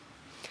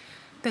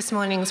This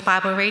morning's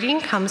Bible reading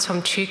comes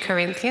from 2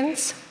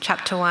 Corinthians,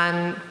 chapter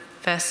 1,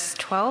 verse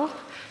 12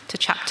 to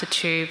chapter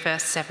 2,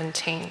 verse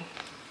 17.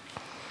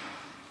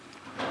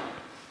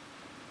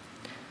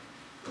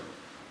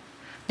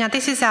 Now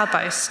this is our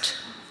boast.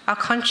 Our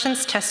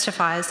conscience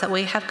testifies that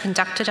we have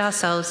conducted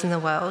ourselves in the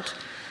world,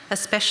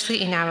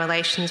 especially in our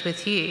relations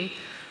with you,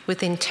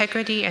 with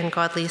integrity and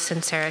godly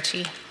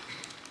sincerity.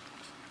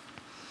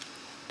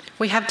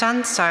 We have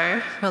done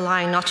so,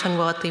 relying not on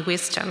worldly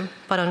wisdom,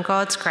 but on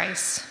God's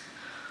grace.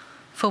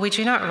 For we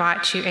do not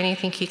write you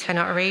anything you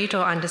cannot read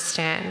or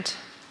understand.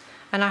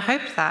 And I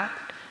hope that,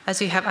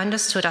 as you have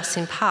understood us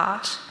in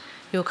part,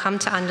 you will come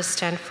to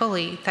understand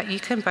fully that you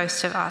can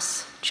boast of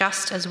us,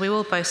 just as we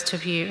will boast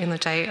of you in the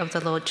day of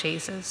the Lord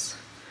Jesus.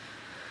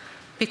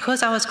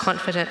 Because I was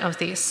confident of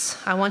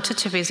this, I wanted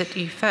to visit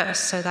you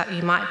first so that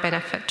you might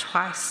benefit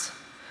twice.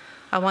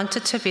 I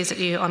wanted to visit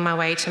you on my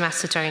way to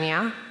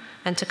Macedonia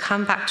and to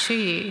come back to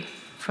you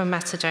from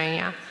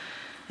Macedonia,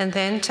 and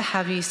then to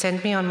have you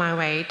send me on my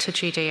way to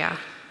Judea.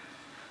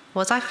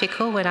 Was I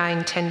fickle when I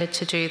intended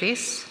to do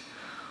this?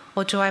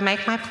 Or do I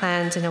make my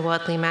plans in a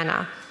worldly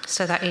manner,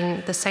 so that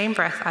in the same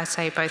breath I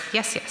say both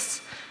yes,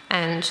 yes,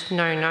 and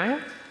no,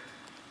 no?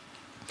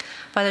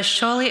 But as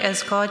surely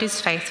as God is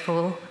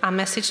faithful, our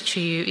message to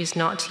you is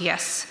not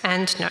yes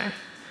and no.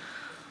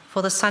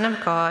 For the Son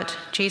of God,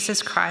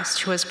 Jesus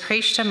Christ, who was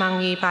preached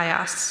among you by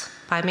us,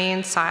 by me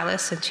and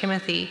Silas and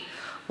Timothy,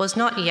 was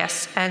not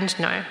yes and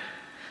no,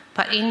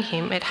 but in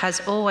him it has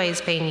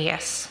always been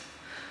yes.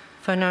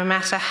 For no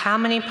matter how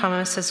many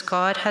promises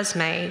God has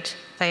made,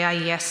 they are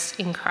yes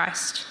in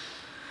Christ.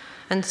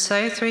 And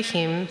so through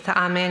him the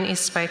Amen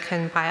is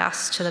spoken by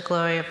us to the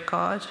glory of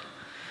God.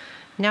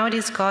 Now it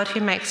is God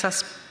who makes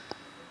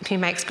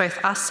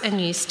both us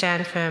and you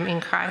stand firm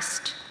in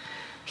Christ.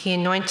 He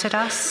anointed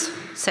us,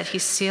 set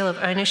his seal of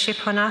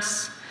ownership on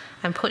us,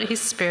 and put his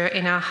Spirit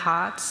in our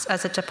hearts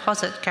as a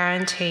deposit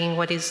guaranteeing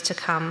what is to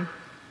come.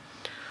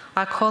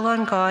 I call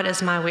on God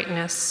as my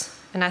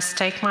witness, and I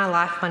stake my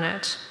life on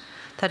it,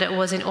 that it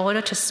was in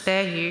order to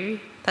spare you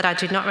that I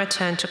did not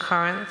return to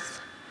Corinth.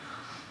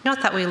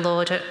 Not that we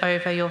lord it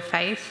over your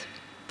faith,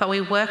 but we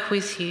work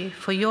with you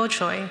for your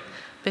joy,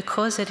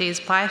 because it is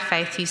by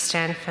faith you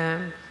stand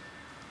firm.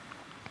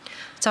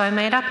 So I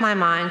made up my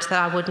mind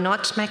that I would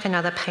not make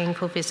another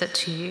painful visit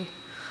to you.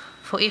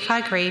 For if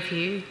I grieve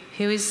you,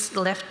 who is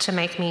left to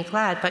make me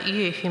glad but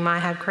you whom I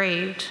have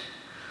grieved?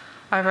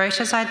 I wrote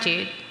as I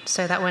did,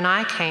 so that when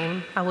I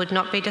came, I would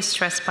not be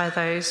distressed by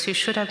those who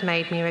should have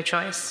made me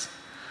rejoice.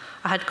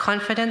 I had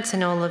confidence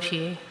in all of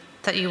you,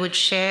 that you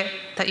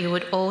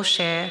would all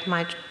share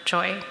my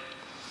joy.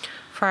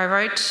 For I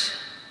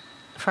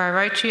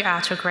wrote you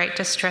out of great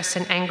distress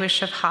and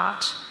anguish of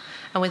heart,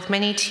 and with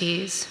many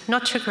tears,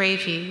 not to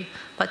grieve you,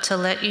 but to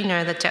let you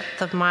know the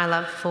depth of my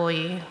love for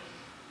you.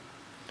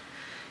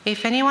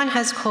 If anyone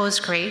has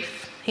caused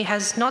grief, he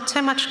has not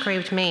so much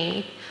grieved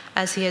me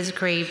as he has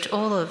grieved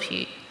all of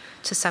you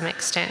to some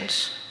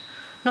extent,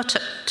 not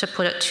to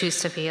put it too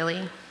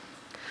severely.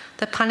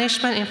 The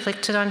punishment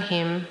inflicted on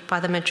him by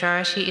the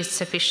majority is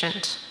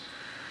sufficient.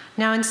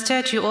 Now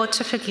instead you ought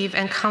to forgive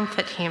and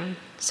comfort him,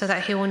 so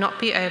that he will not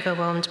be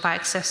overwhelmed by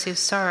excessive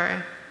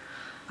sorrow.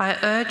 I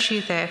urge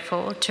you,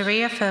 therefore, to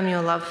reaffirm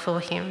your love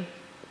for him.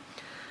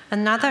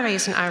 Another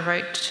reason I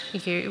wrote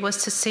you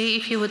was to see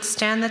if you would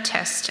stand the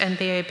test and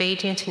be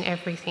obedient in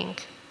everything.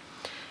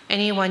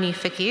 Anyone you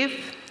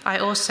forgive, I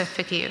also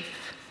forgive.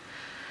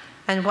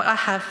 And what I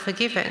have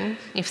forgiven,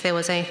 if there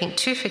was anything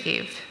to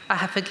forgive, I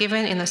have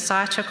forgiven in the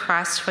sight of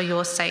Christ for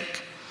your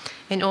sake,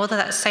 in order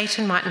that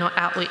Satan might not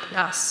outwit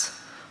us,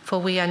 for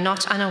we are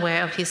not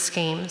unaware of his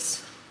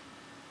schemes.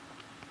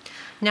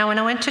 Now when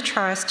I went to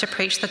Troas to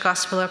preach the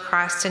gospel of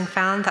Christ and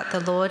found that the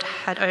Lord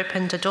had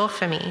opened a door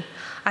for me,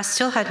 I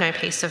still had no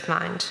peace of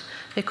mind,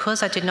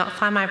 because I did not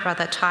find my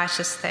brother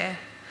Titus there.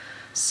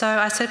 So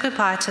I said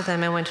goodbye to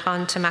them and went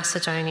on to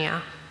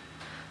Macedonia.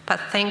 But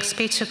thanks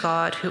be to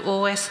God, who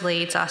always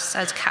leads us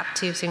as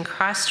captives in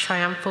Christ's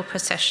triumphal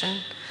procession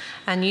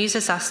and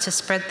uses us to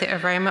spread the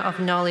aroma of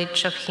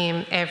knowledge of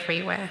him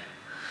everywhere.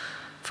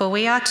 For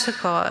we are to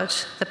God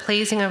the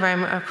pleasing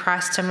aroma of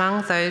Christ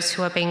among those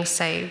who are being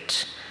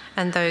saved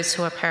and those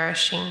who are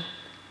perishing.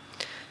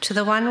 To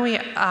the one we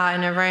are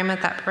an aroma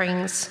that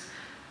brings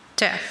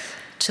death,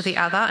 to the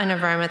other an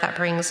aroma that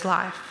brings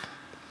life.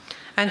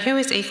 And who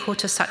is equal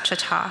to such a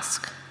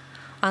task?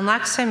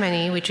 Unlike so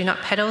many, we do not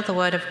peddle the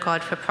word of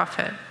God for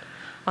profit.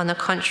 On the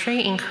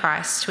contrary, in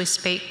Christ, we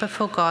speak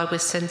before God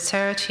with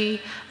sincerity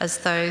as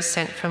those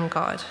sent from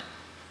God.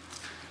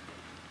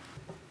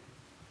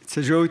 It's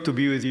a joy to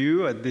be with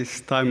you at this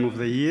time of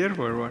the year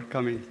where we're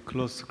coming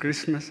close to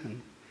Christmas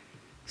and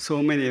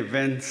so many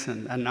events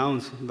and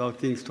announcements about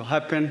things to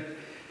happen.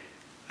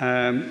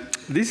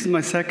 This is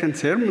my second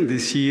sermon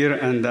this year,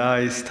 and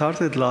I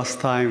started last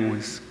time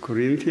with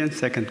Corinthians,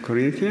 2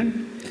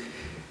 Corinthians.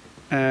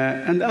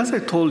 And as I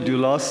told you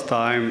last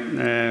time,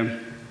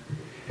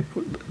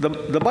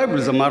 the Bible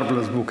is a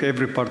marvelous book.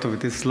 Every part of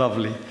it is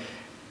lovely.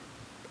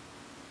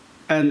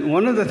 And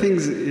one of the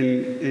things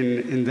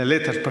in the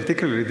letter,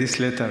 particularly this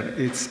letter,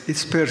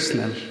 it's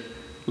personal.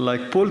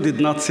 Like Paul did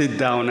not sit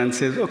down and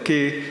say,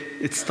 okay,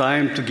 it's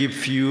time to give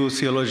few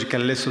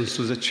theological lessons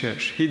to the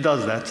church. He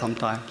does that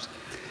sometimes.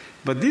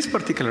 But this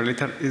particular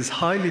letter is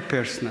highly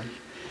personal.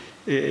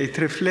 It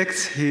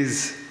reflects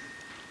his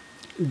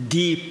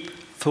deep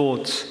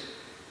thoughts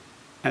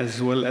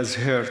as well as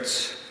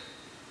hurts.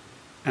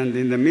 And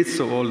in the midst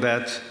of all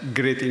that,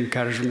 great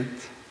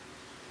encouragement.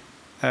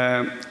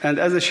 And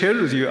as I shared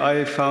with you,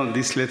 I found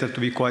this letter to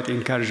be quite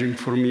encouraging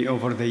for me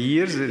over the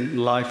years in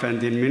life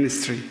and in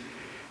ministry.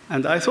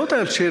 And I thought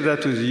I'll share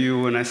that with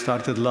you when I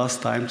started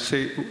last time, to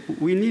say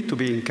we need to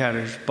be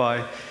encouraged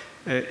by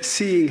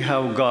seeing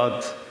how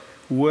God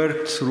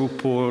worked through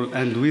Paul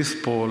and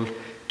with Paul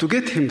to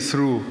get him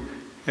through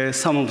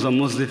some of the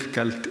most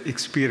difficult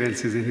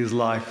experiences in his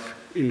life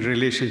in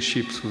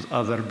relationships with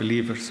other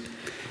believers.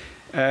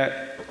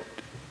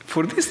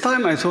 For this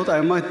time, I thought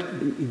I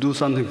might do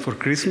something for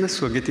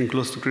Christmas. We're getting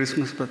close to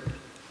Christmas, but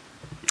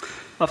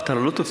after a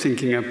lot of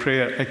thinking and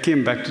prayer, I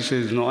came back to say,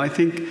 no, I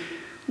think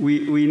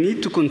we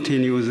need to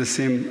continue with the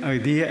same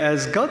idea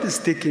as God is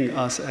taking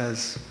us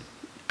as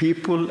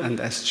people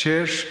and as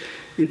church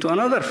into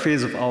another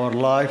phase of our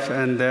life,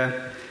 and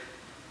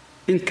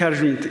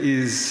encouragement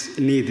is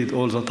needed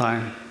all the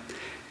time.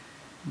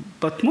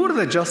 But more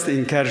than just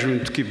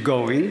encouragement to keep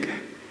going,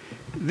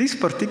 this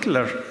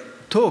particular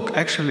talk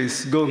actually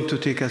is going to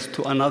take us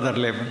to another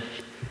level,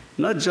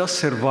 not just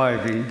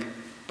surviving,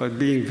 but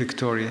being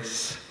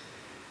victorious.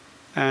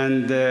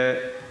 And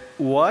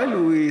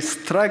while we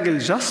struggle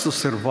just to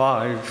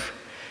survive,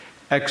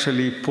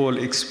 actually Paul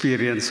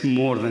experienced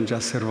more than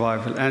just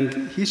survival.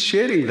 And he's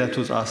sharing that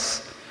with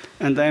us,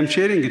 and I am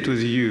sharing it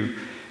with you.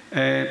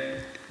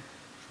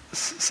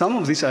 Some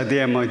of this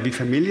idea might be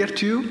familiar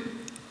to you,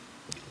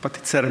 but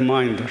it's a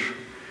reminder.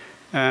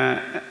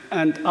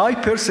 And I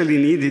personally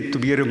needed to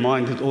be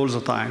reminded all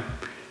the time,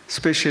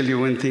 especially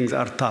when things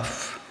are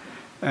tough.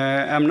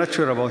 I'm not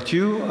sure about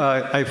you,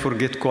 I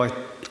forget quite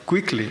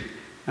quickly.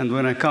 And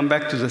when I come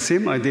back to the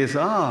same ideas,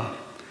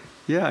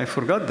 yeah, I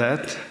forgot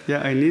that.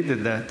 Yeah, I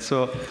needed that.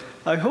 So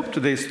I hope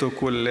today's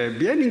talk will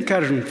be an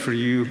encouragement for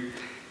you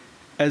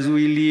as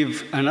we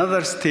leave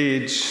another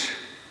stage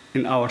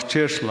in our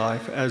church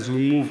life, as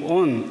we move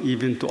on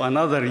even to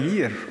another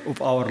year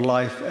of our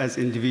life as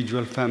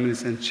individual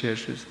families and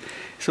churches.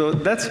 So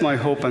that's my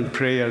hope and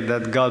prayer,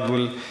 that God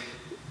will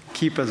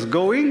keep us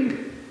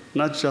going,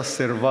 not just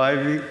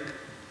surviving,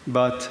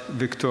 but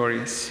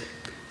victorious.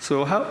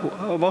 So how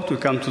about we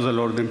come to the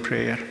Lord in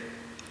prayer?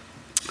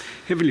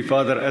 Heavenly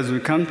Father, as we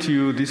come to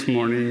you this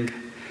morning,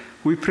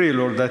 we pray,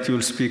 Lord, that you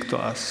will speak to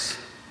us.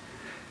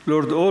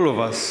 Lord, all of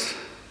us,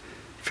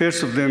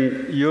 first of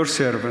them, your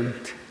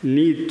servant,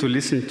 need to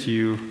listen to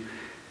you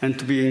and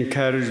to be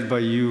encouraged by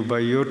you, by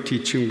your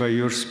teaching, by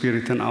your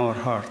Spirit in our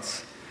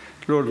hearts.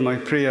 Lord, my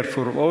prayer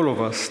for all of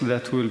us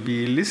that will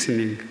be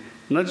listening,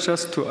 not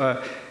just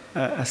to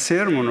a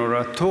sermon or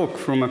a talk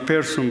from a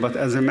person, but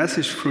as a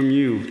message from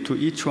you to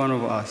each one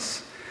of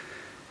us.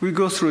 We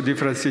go through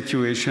different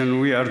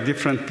situations, we are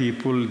different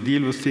people,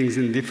 deal with things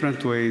in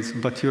different ways,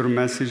 but your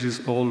message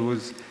is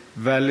always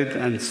valid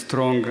and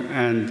strong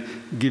and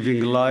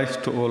giving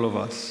life to all of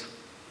us.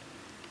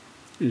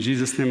 In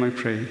Jesus' name I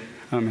pray.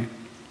 Amen.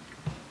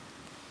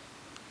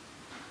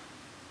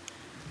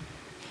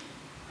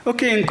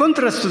 Okay, in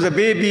contrast to the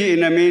baby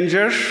in a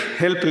manger,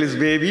 helpless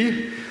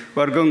baby,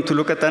 we're going to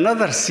look at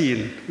another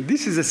scene.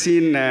 This is a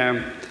scene,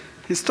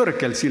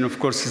 historical scene, of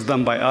course, is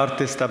done by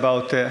artists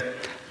about a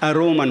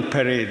Roman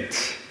parade,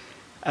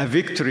 a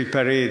victory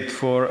parade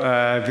for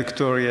a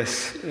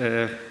victorious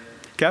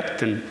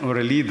captain or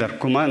a leader,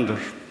 commander.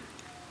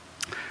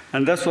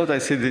 And that's what I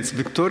said, it's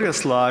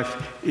victorious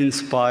life in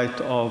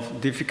spite of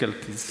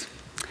difficulties.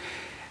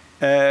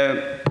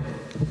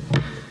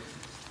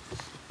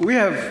 We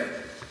have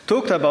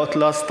talked about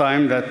last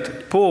time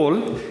that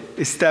Paul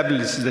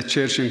established the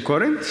church in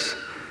Corinth.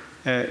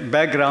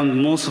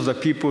 Background, most of the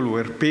people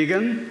were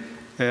pagan,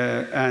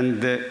 and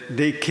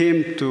they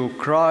came to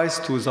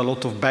Christ with a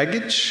lot of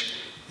baggage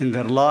in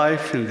their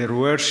life, in their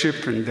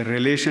worship, in their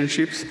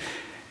relationships.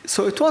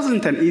 So it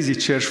wasn't an easy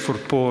church for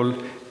Paul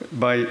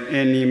by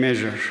any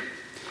measure.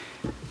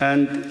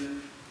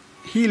 And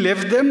he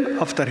left them.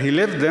 After he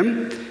left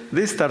them,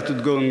 they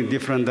started going in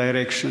different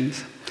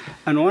directions.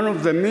 And one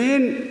of the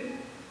main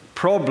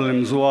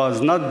problems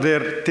was not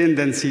their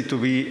tendency to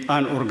be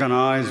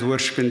unorganized,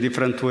 worship in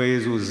different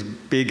ways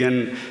with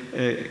pagan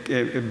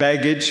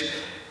baggage,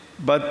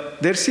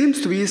 but there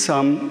seems to be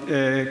some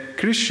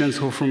Christians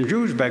who are from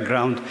Jewish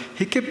background,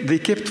 they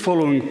kept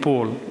following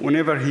Paul.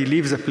 Whenever he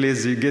leaves a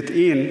place, they get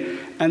in,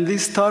 and they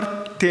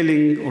start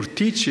telling or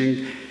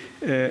teaching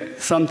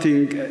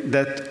something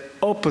that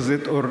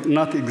opposite or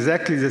not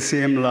exactly the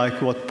same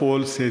like what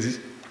Paul says,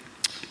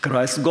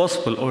 Christ's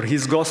gospel or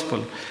his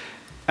gospel.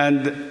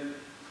 And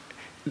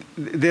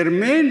their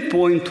main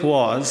point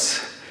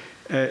was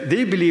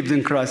they believed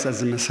in Christ as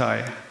the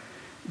Messiah,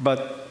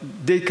 but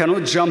they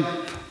cannot jump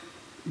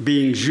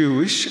being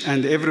Jewish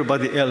and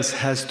everybody else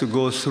has to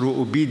go through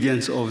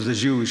obedience of the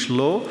Jewish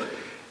law.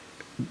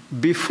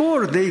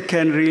 before they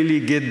can really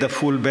get the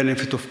full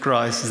benefit of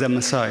Christ, the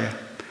Messiah.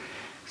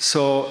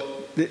 So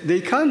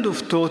they kind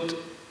of taught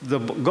the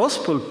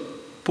gospel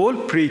Paul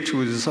preached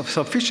with the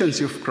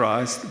sufficiency of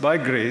Christ by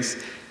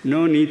grace,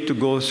 no need to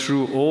go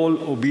through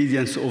all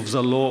obedience of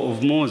the law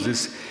of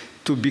Moses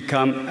to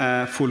become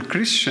a full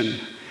Christian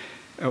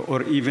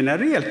or even a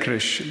real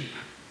Christian.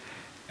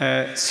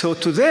 So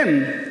to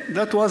them,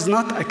 that was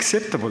not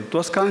acceptable. It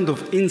was kind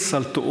of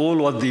insult to all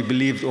what they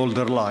believed all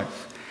their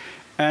life.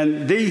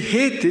 And they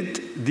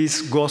hated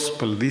this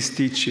gospel, this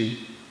teaching.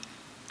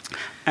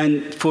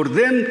 And for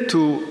them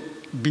to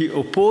be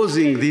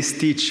opposing this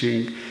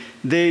teaching,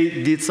 they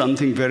did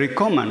something very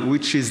common,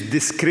 which is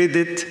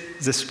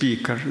discredit the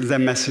speaker, the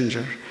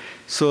messenger.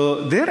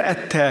 So their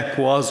attack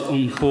was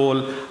on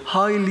Paul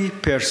highly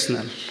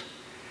personal.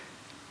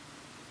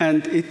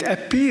 And it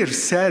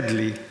appears,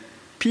 sadly,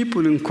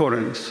 people in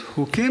Corinth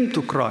who came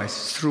to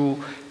Christ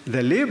through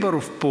the labor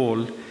of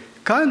Paul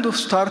kind of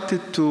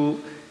started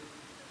to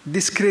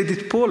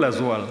discredit Paul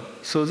as well.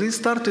 So they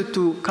started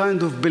to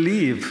kind of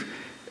believe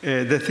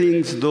the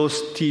things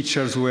those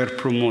teachers were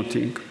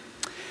promoting.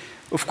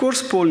 Of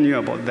course, Paul knew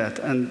about that,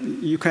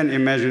 and you can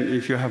imagine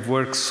if you have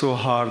worked so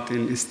hard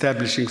in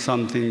establishing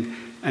something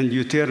and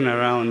you turn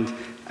around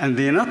and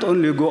they not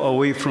only go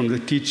away from the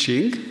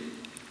teaching,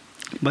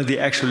 but they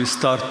actually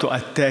start to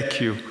attack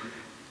you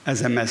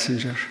as a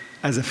messenger,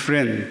 as a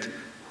friend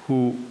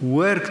who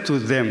worked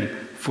with them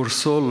for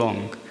so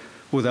long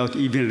without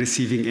even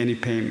receiving any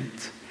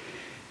payment.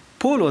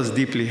 Paul was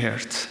deeply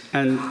hurt,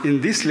 and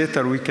in this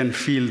letter we can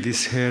feel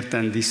this hurt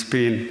and this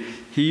pain.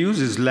 He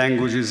uses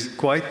languages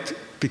quite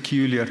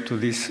peculiar to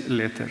this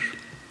letter.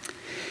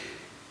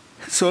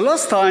 So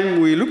last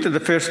time we looked at the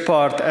first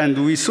part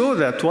and we saw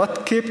that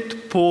what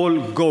kept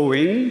Paul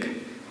going,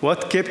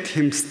 what kept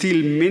him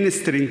still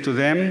ministering to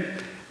them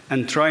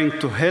and trying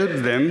to help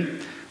them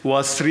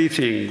was three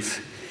things.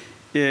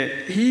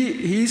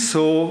 He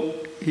saw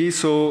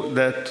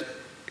that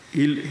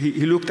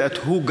he looked at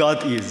who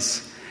God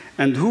is.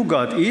 And who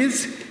God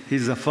is,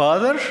 He's the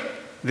Father,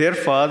 their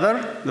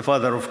Father, the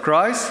Father of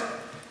Christ,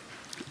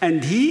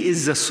 and He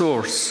is the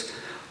source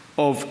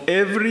of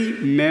every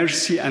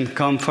mercy and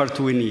comfort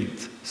we need.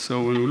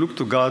 So when we look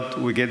to God,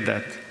 we get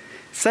that.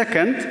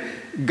 Second,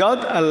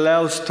 God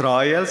allows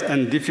trials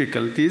and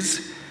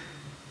difficulties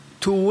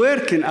to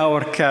work in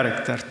our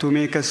character, to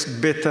make us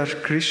better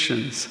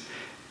Christians.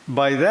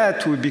 By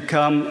that, we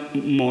become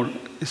more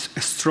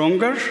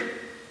stronger,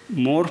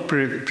 more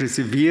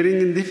persevering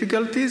in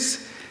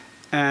difficulties,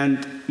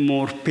 and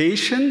more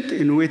patient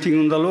in waiting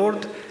on the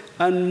Lord,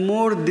 and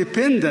more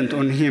dependent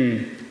on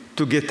Him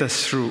to get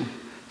us through.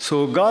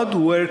 So God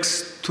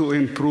works to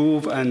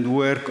improve and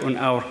work on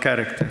our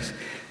characters.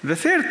 The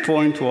third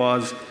point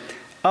was,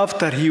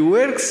 after He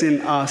works in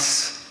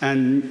us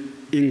and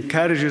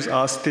encourages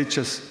us,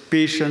 teaches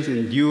patience,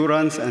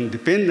 endurance, and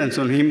dependence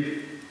on Him,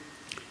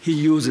 He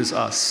uses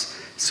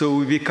us. So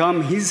we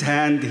become His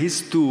hand,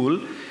 His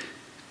tool,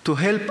 to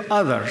help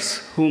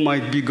others who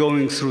might be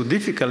going through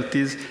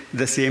difficulties,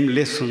 the same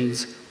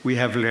lessons we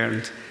have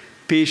learned.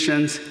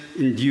 Patience,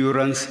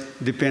 endurance,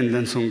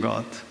 dependence on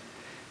God.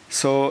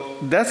 So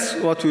that's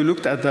what we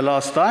looked at the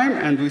last time,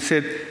 and we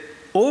said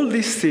all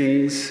these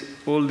things,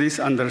 all this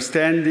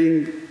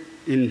understanding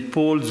in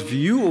Paul's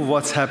view of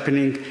what's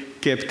happening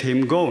kept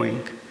him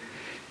going.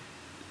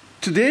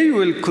 Today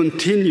we'll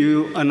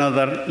continue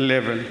another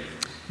level.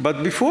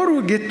 But before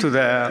we get to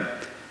the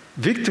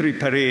victory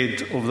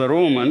parade of the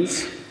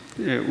Romans,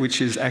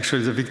 which is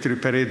actually the victory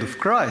parade of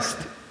Christ,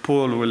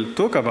 Paul will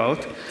talk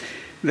about,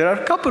 there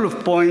are a couple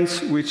of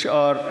points which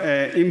are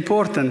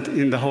important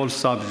in the whole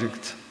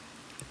subject.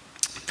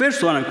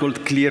 First one I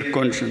called clear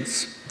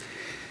conscience.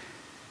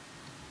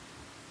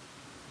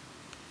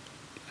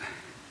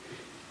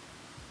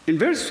 In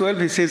verse 12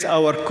 he says,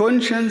 "Our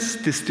conscience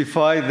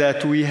testifies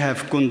that we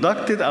have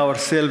conducted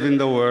ourselves in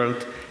the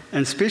world,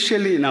 and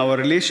especially in our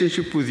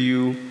relationship with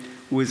you,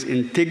 with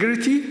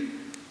integrity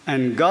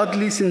and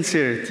godly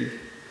sincerity.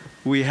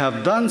 We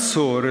have done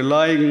so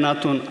relying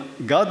not on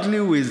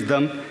godly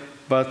wisdom,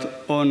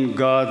 but on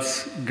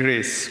God's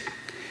grace."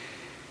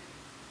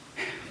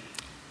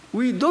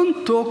 We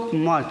don't talk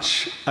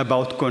much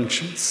about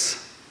conscience.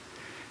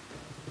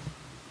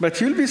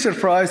 But you'll be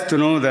surprised to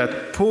know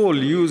that Paul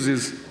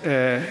uses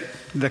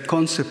the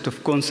concept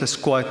of conscience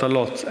quite a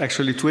lot,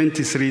 actually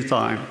 23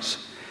 times.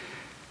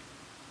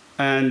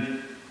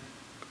 And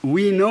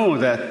we know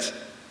that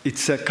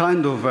it's a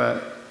kind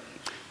of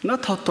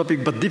not hot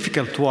topic, but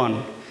difficult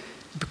one,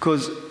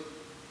 because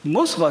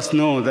most of us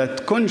know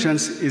that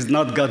conscience is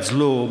not God's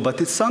law,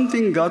 but it's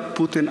something God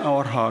put in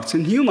our hearts,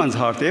 in humans'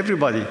 heart,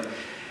 everybody,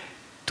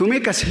 to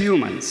make us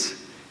humans.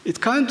 It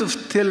kind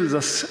of tells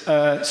us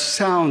a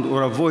sound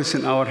or a voice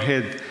in our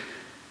head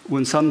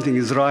when something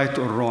is right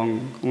or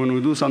wrong. When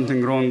we do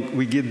something wrong,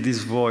 we get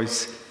this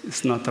voice,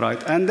 it's not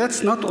right. And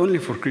that's not only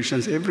for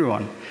Christians,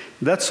 everyone.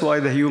 That's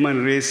why the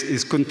human race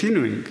is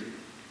continuing.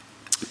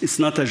 It's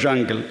not a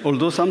jungle,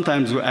 although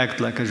sometimes we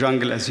act like a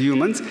jungle as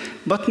humans,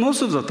 but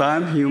most of the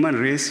time human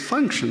race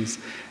functions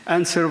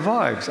and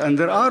survives. And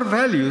there are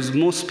values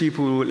most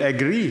people will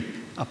agree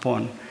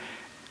upon.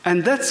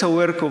 And that's a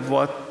work of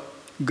what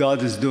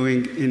God is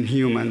doing in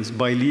humans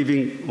by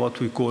leaving what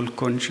we call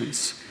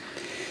conscience.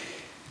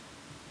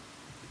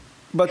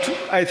 But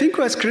I think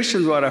as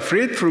Christians we are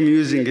afraid from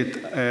using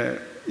it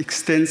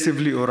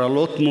extensively or a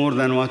lot more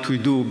than what we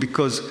do,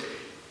 because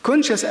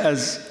conscience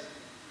as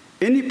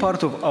any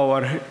part of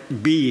our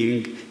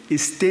being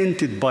is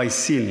tainted by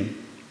sin.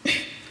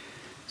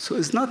 So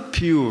it's not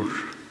pure.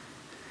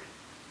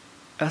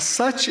 As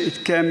such,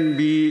 it can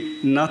be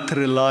not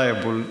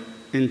reliable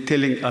in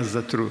telling us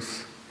the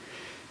truth.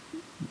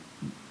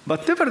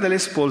 But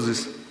nevertheless,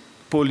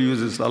 Paul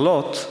uses a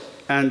lot,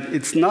 and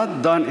it's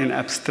not done in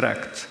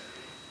abstract.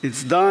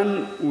 It's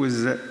done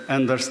with the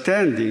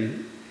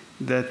understanding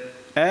that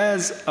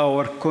as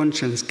our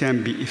conscience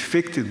can be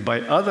affected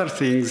by other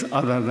things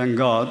other than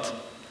God,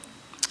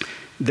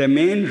 the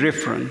main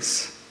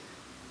reference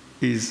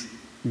is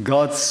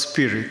God's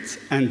Spirit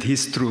and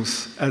His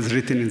truth, as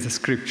written in the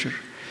Scripture.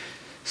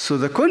 So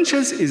the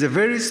conscience is a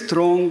very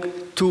strong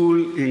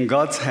tool in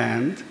God's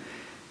hand,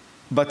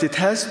 but it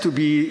has to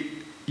be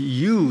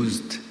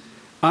used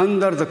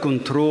under the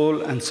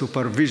control and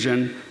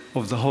supervision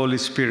of the Holy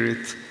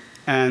Spirit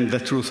and the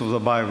truth of the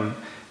Bible.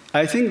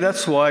 I think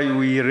that's why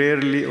we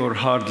rarely or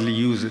hardly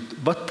use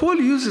it. But Paul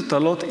uses it a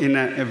lot in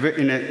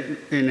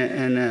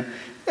a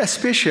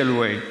special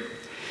way.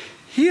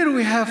 Here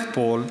we have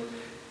Paul.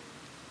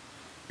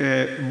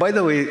 By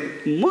the way,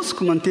 most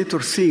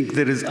commentators think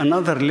there is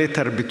another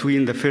letter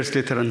between the first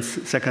letter and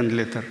second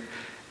letter.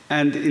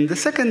 And in the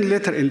second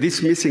letter, in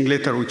this missing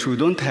letter, which we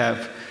don't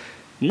have,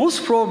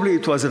 most probably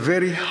it was a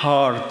very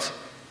harsh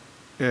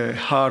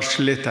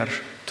letter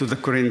to the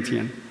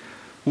Corinthians,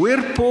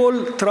 where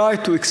Paul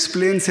tried to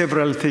explain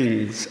several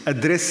things,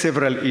 address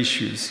several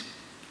issues.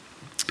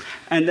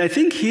 And I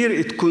think here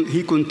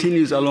he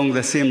continues along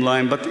the same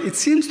line, but it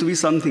seems to be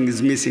something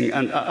is missing,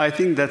 and I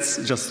think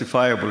that's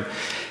justifiable,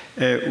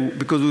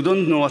 because we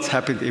don't know what's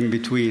happened in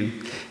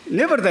between.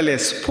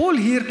 Nevertheless, Paul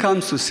here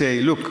comes to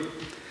say, look,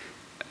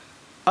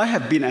 I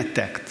have been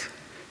attacked.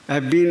 I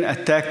have been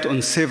attacked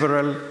on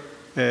several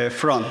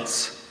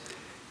fronts.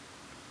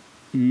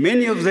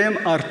 Many of them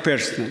are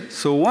personal.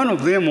 So one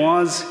of them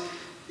was,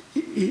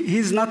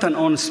 he's not an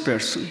honest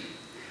person.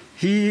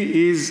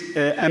 He is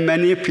a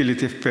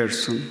manipulative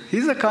person.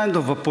 He's a kind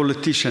of a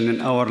politician in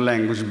our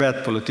language,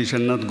 bad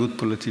politician, not good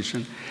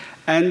politician.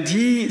 And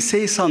he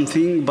says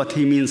something, but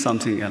he means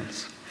something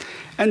else.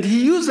 And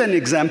he used an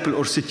example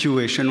or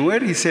situation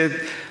where he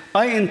said,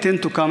 I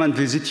intend to come and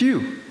visit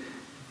you.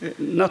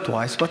 Not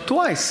once, but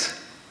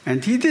twice.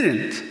 And he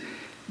didn't.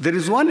 There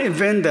is one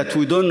event that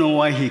we don't know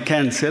why he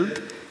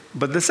canceled,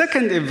 but the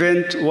second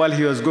event, while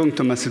he was going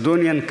to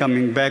Macedonia and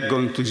coming back,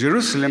 going to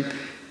Jerusalem,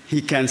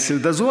 he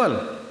canceled as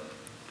well.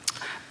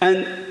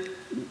 And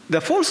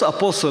the false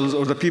apostles,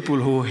 or the people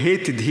who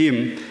hated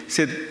him,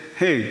 said,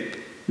 hey,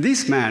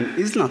 this man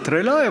is not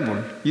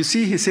reliable. You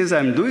see, he says,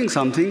 I'm doing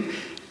something,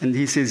 and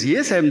he says,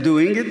 yes, I'm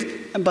doing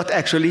it, but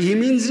actually he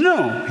means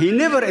no. He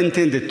never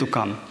intended to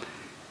come.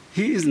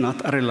 He is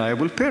not a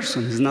reliable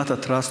person. He's not a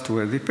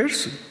trustworthy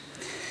person.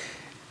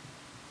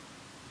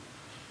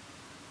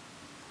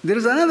 There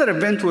is another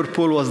event where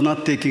Paul was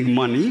not taking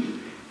money,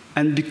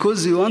 and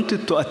because he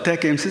wanted to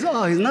attack him, he says,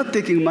 he's not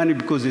taking money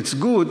because it's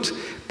good,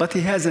 but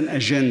he has an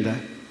agenda.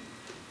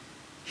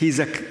 He's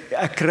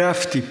a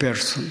crafty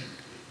person.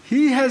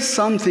 He has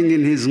something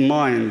in his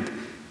mind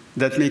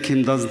that makes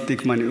him doesn't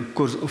take money.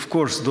 Of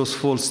course, those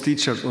false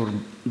teachers or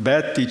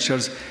bad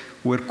teachers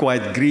were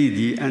quite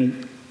greedy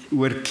and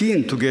were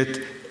keen to get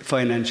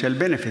financial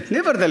benefit.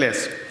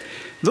 Nevertheless,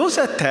 those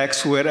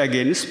attacks were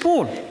against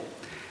Paul.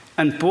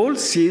 And Paul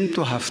seemed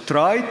to have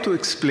tried to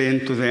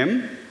explain to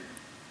them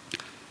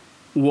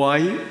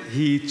why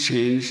he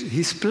changed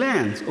his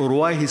plans, or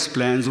why his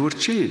plans were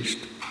changed.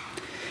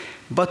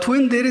 But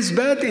when there is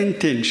bad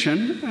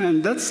intention,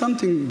 and that's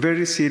something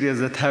very serious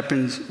that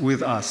happens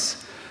with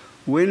us,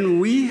 when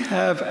we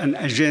have an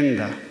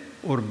agenda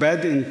or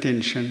bad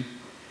intention,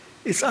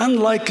 it's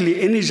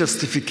unlikely any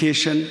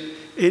justification,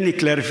 any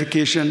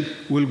clarification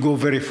will go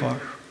very far.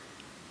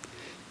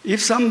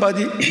 If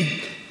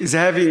somebody is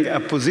having a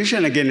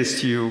position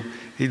against you,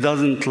 he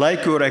doesn't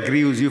like you or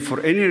agree with you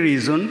for any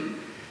reason,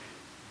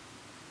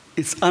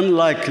 it's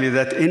unlikely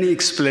that any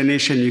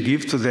explanation you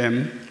give to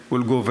them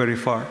will go very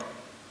far.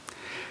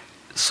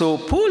 So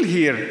Paul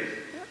here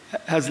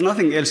has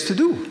nothing else to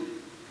do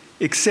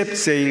except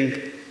saying,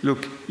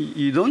 look,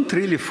 you don't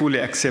really fully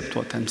accept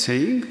what I'm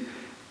saying.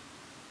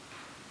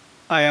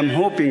 I am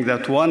hoping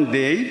that one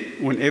day,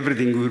 when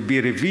everything will be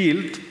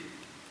revealed,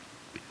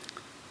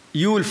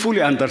 you will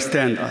fully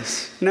understand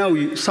us.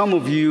 Now, some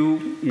of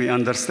you may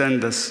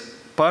understand us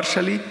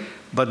partially,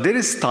 but there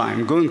is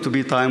going to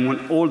be time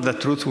when all the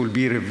truth will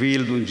be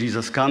revealed when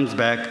Jesus comes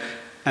back,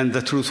 and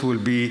the truth will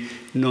be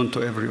known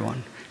to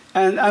everyone.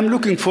 And I'm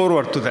looking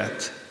forward to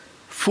that,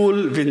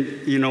 full,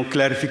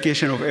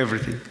 clarification of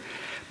everything.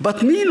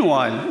 But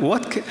meanwhile,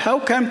 how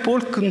can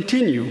Paul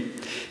continue?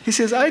 He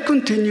says, I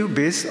continue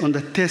based on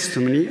the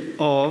testimony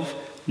of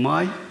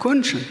my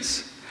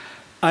conscience.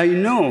 I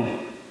know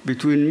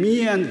between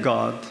me and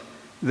God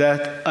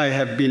that I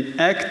have been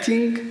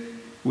acting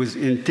with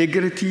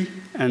integrity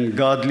and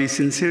godly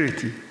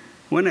sincerity.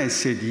 When I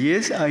said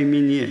yes, I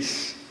mean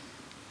yes.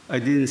 I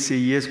didn't say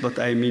yes, but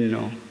I mean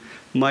no.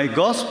 My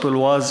gospel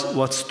was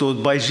what's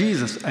taught by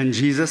Jesus, and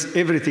Jesus,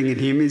 everything in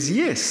him is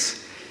yes.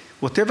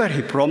 Whatever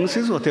he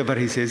promises, whatever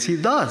he says, he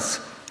does.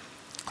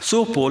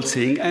 So Paul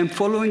saying, I'm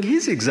following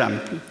his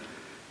example,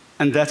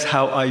 and that's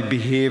how I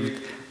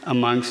behaved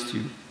amongst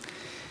you.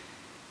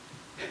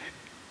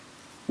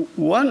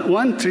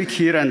 One trick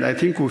here, and I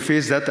think we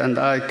face that, and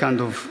I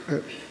kind of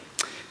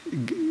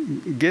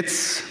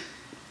gets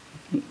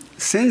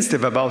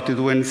sensitive about it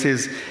when it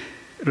says,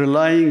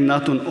 relying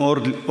not on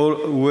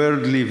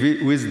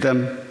worldly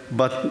wisdom,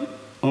 but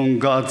on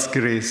God's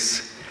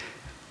grace.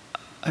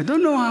 I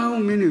don't know how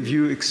many of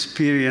you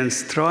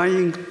experience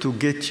trying to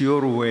get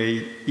your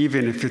way,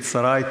 even if it's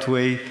the right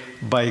way,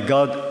 by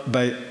God,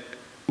 by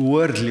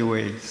worldly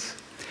ways.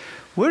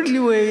 Worldly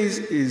ways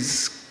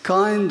is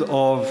kind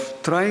of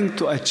trying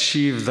to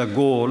achieve the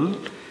goal,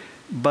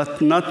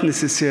 but not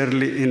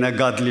necessarily in a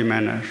godly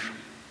manner.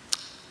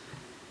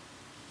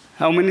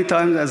 How many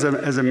times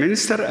as a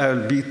minister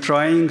I'll be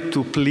trying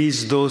to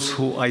please those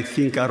who I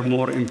think are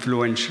more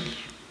influential,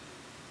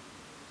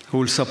 who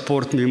will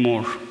support me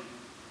more.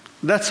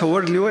 That's a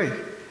worldly way,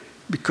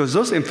 because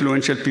those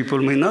influential people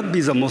may not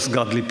be the most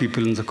godly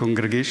people in the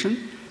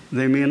congregation.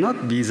 They may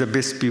not be the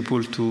best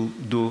people to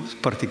do a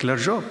particular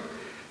job.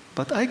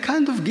 But I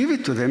kind of give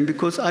it to them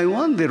because I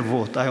want their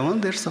vote, I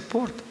want their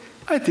support.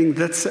 I think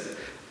that's an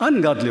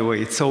ungodly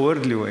way, it's a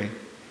worldly way.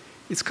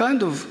 It's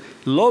kind of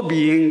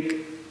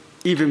lobbying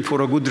even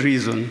for a good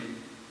reason,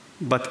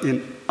 but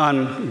in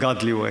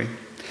ungodly way.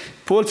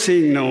 Paul's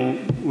saying, no,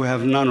 we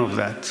have none of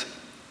that.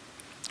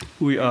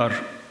 We are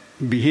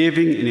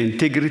behaving in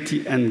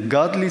integrity and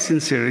godly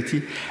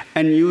sincerity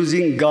and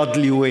using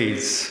godly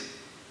ways.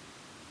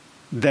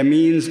 The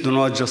means do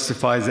not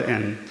justify the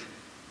end,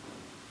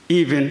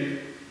 even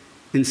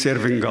in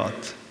serving God.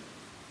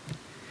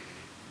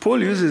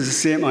 Paul uses the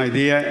same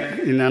idea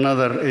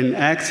in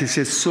Acts. He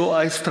says, so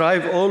I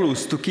strive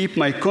always to keep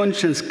my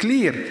conscience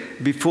clear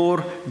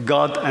before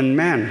God and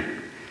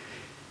man.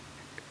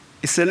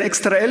 It's an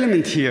extra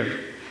element here.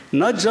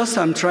 Not just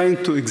I'm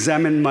trying to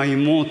examine my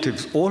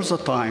motives all the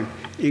time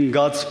in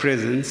God's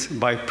presence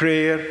by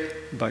prayer,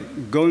 by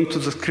going to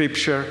the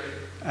scripture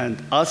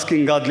and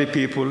asking godly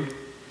people.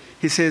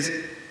 He says,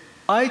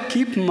 I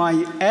keep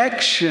my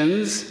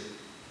actions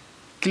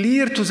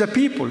clear to the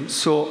people.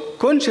 So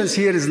conscience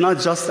here is not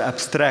just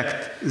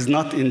abstract, is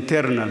not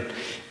internal.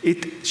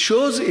 It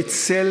shows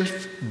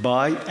itself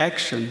by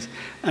actions.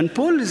 And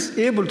Paul is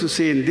able to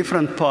say in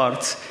different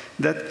parts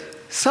that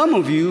some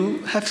of you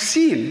have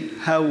seen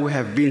how we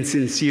have been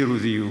sincere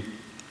with you.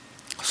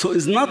 So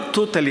it's not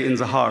totally in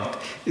the heart,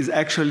 it's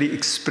actually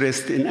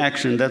expressed in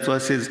action. That's why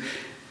it says,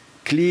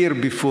 clear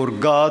before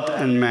God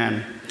and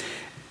man.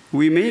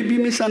 We may be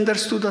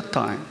misunderstood at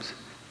times,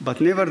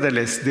 but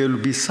nevertheless, there will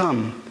be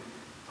some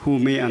who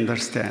may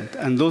understand.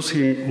 And those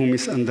who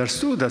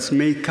misunderstood us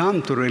may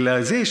come to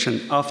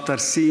realization after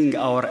seeing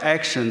our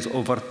actions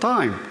over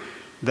time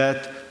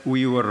that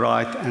we were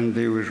right and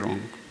they were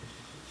wrong.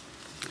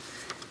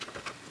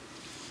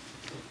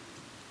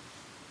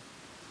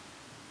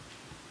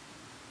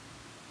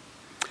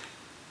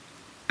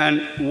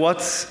 And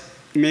what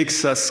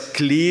makes us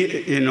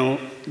clear,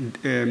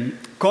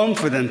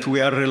 confident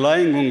we are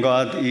relying on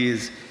God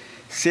is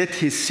set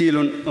his seal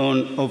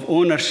of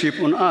ownership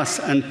on us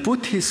and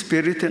put his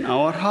spirit in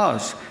our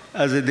house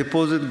as a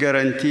deposit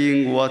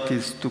guaranteeing what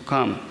is to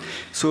come.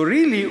 So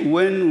really,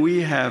 when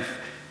we have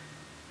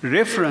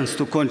reference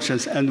to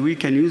conscience and we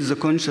can use the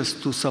conscience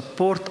to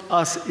support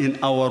us in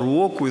our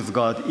walk with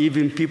God,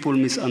 even people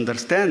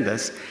misunderstand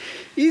us,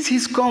 is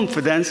his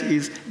confidence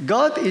is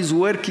God is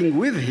working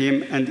with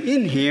him and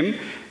in him,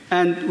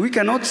 and we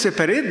cannot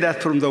separate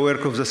that from the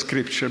work of the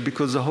Scripture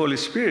because the Holy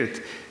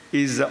Spirit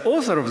is the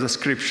author of the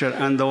Scripture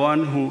and the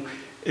one who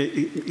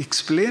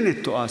explains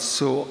it to us.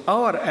 So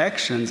our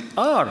actions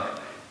are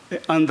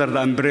under the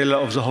umbrella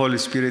of the Holy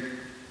Spirit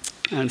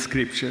and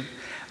Scripture.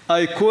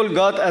 I call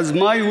God as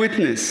my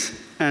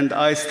witness, and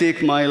I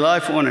stake my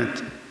life on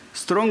it.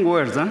 Strong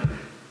words, huh?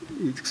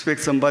 You expect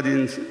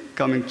somebody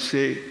coming to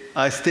say,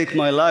 I stake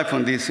my life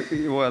on this.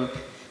 Well,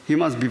 he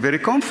must be very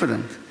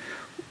confident.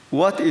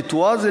 What it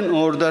was in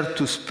order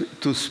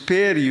to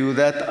spare you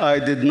that I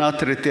did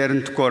not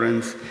return to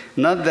Corinth.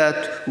 Not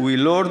that we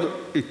lord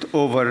it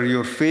over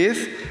your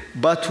faith,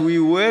 but we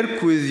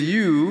work with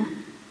you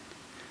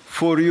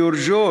for your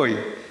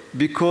joy,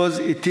 because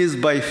it is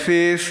by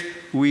faith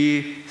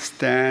we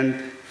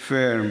stand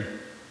firm.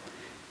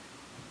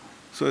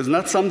 So it's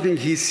not something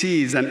he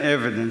sees and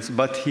evidence,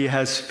 but he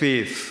has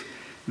faith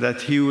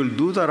that he will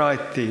do the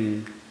right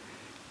thing.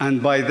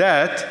 And by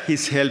that,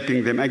 he's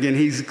helping them. Again,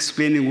 he's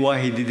explaining why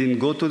he didn't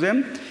go to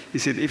them. He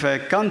said, if I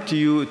come to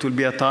you, it will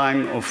be a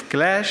time of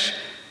clash,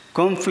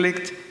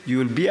 conflict, you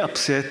will be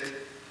upset,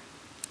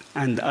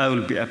 and I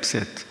will be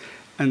upset.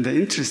 And the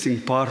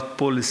interesting part,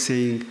 Paul is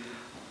saying,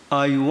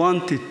 I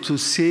wanted to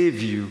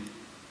save you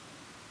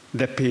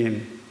the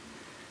pain.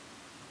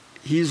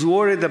 He's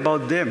worried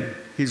about them.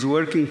 He's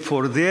working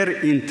for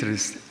their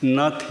interest,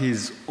 not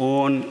his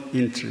own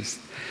interest.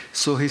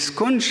 So his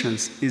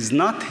conscience is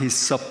not his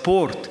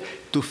support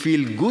to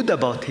feel good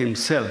about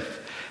himself,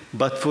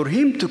 but for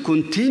him to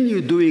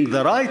continue doing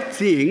the right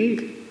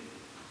thing,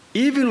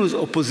 even with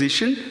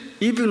opposition,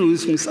 even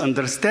with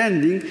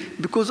misunderstanding,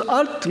 because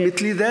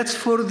ultimately that's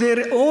for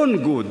their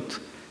own good.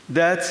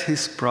 That's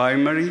his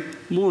primary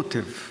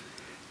motive.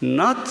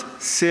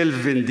 Not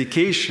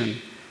self-vindication,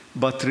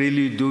 but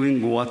really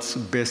doing what's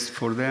best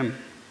for them.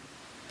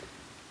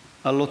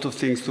 A lot of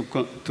things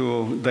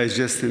to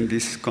digest in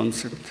this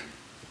concept.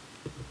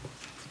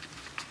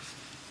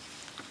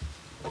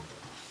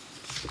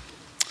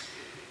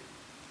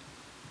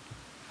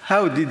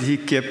 How did he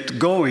keep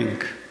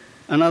going?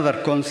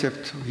 Another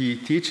concept he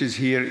teaches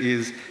here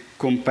is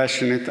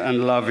compassionate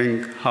and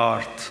loving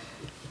heart.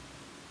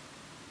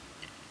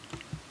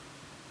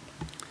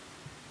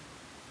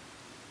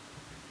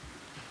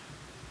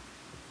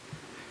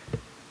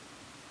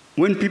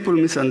 When people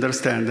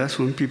misunderstand us,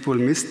 when people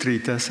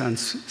mistreat us and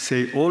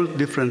say all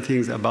different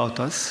things about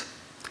us,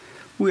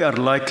 we are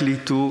likely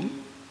to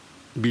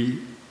be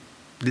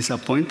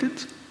disappointed,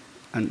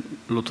 and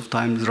a lot of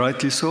times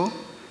rightly so.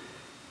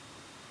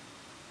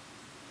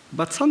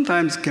 But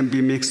sometimes can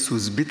be mixed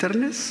with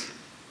bitterness,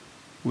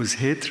 with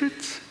hatred.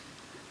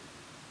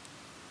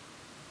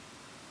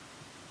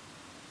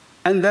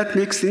 And that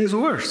makes things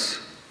worse.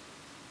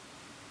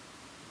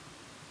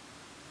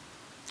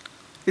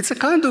 It's a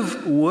kind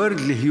of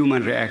worldly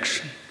human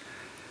reaction.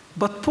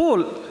 But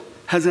Paul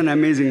has an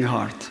amazing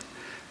heart.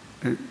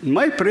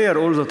 My prayer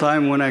all the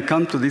time when I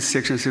come to this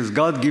section says,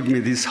 God, give me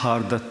this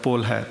heart that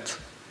Paul had.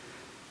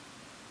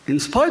 In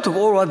spite of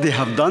all what they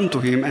have done to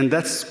him, and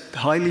that's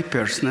highly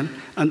personal,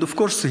 and of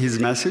course his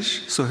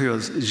message, so he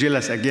was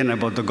jealous again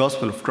about the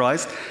gospel of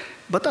Christ,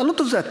 but a lot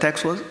of the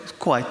attacks was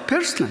quite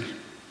personal.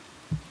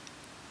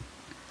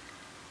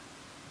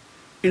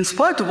 In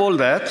spite of all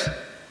that,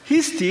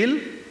 he still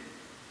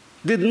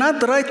did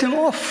not write him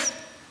off.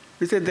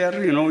 He said,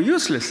 they're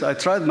useless. I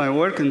tried my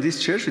work in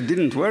this church, it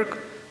didn't work,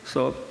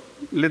 so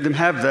let them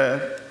have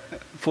the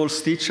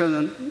false teacher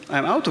and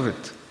I'm out of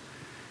it.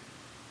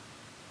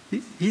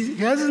 He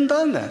hasn't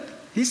done that.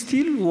 He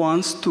still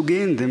wants to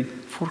gain them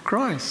for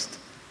Christ,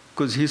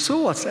 because he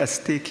saw what's at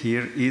stake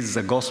here is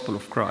the gospel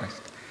of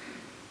Christ.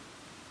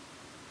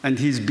 And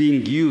he's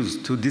being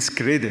used to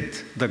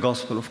discredit the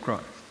gospel of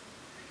Christ.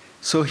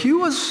 So he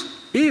was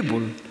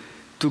able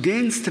to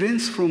gain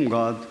strength from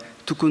God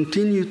to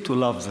continue to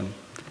love them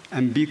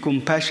and be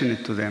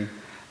compassionate to them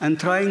and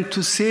trying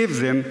to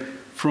save them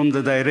from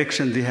the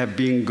direction they have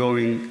been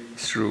going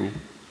through.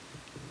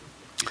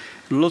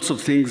 Lots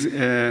of things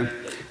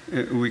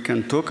we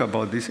can talk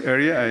about this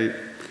area.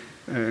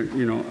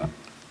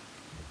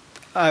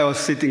 I was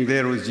sitting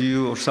there with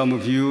you or some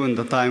of you in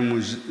the time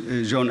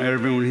with John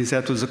Irvin when he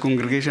sat with the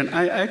congregation.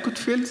 I could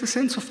feel the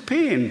sense of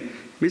pain,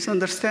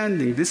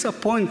 misunderstanding,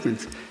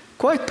 disappointment,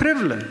 quite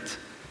prevalent,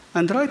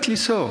 and rightly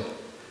so.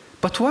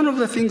 But one of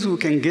the things we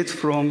can get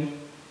from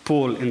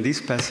Paul in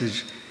this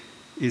passage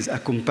is a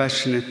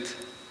compassionate,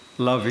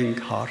 loving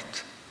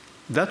heart.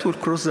 That will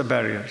cross the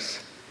barriers.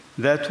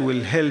 That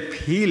will help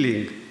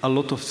healing a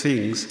lot of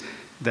things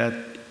that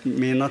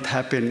may not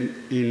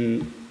happen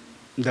in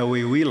the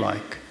way we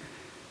like.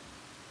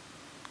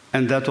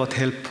 And that's what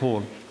helped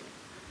Paul.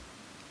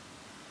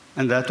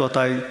 And that's what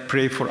I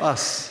pray for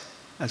us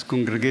as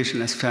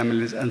congregation, as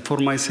families, and for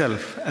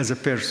myself as a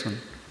person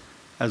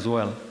as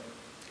well.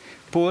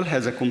 Paul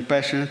has a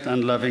compassionate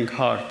and loving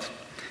heart.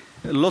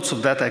 Lots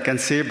of that I can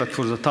say, but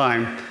for the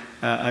time,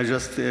 I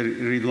just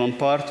read one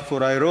part.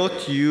 For I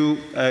wrote you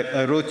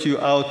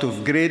out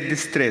of great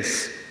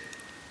distress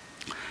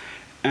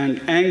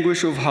and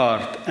anguish of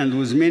heart and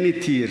with many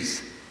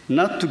tears,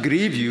 not to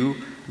grieve you,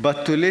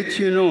 but to let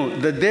you know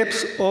the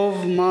depths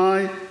of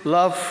my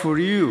love for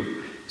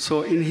you.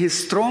 So in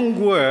his strong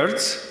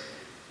words,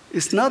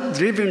 it's not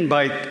driven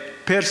by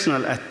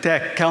personal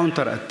attack,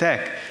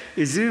 counter-attack.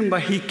 It's driven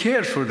by he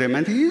cared for them.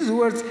 And he used the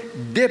words,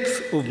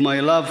 depth of my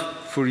love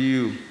for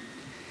you.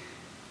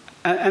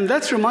 And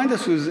that reminds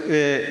us with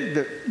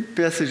the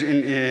passage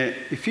in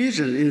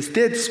Ephesians.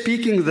 Instead,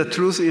 speaking the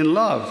truth in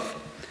love,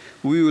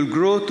 we will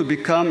grow to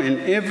become in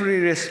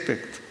every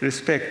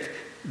respect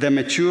the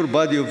mature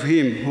body of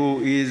him who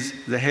is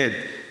the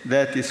head,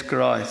 that is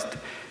Christ.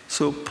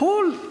 So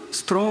Paul's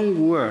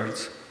strong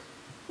words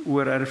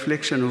were a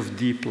reflection of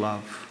deep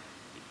love.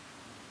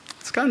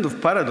 It's kind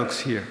of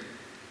paradox here.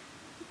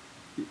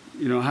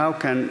 How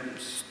can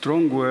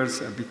strong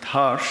words, a bit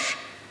harsh,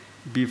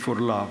 be for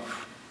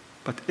love?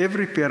 But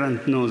every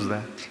parent knows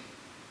that.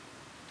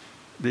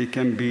 They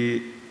can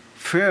be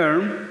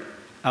firm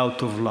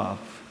out of love.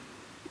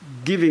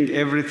 Giving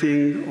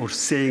everything or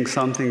saying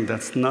something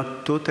that's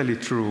not totally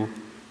true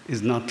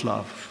is not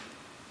love.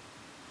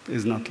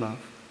 Is not love.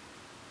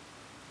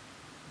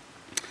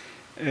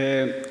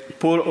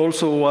 Paul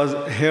also was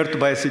hurt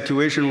by a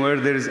situation where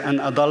there is an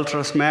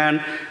adulterous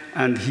man,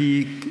 and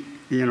he,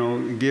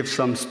 gives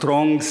some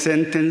strong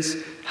sentence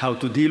how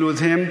to deal with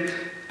him.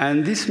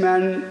 And this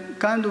man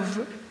kind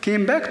of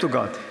came back to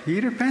God. He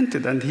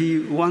repented, and he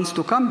wants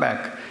to come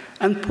back.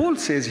 And Paul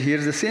says here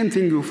the same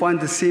thing. You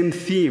find the same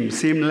theme,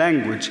 same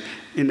language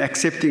in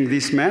accepting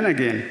this man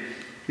again.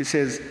 He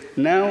says,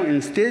 now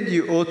instead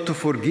you ought to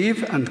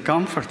forgive and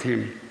comfort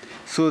him,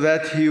 so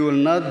that he will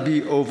not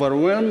be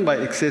overwhelmed by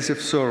excessive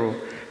sorrow.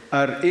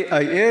 I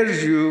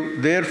urge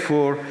you,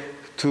 therefore,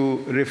 to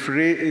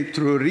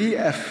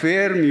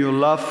reaffirm your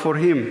love for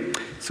him.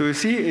 So you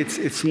see,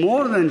 it's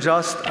more than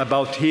just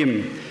about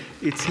him.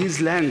 It's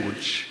his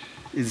language.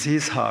 It's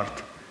his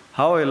heart.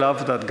 How I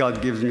love that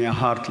God gives me a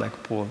heart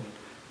like Paul.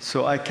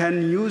 So I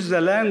can use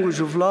the language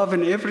of love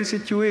in every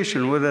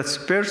situation, whether it's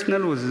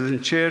personal, whether it's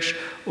in church,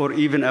 or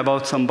even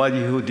about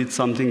somebody who did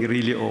something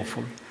really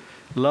awful.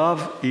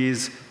 Love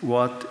is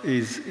what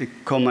is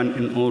common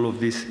in all of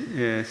these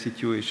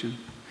situations.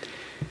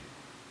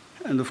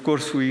 And of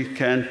course, we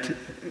can't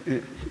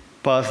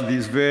pass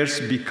this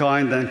verse, be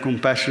kind and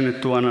compassionate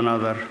to one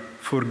another,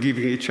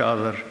 forgiving each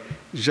other,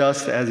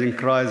 just as in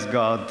Christ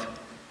God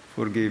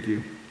forgave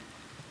you.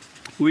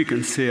 We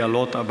can say a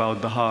lot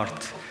about the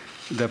heart,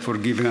 the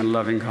forgiving and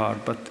loving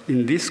heart, but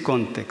in this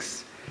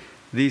context,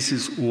 this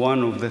is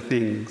one of the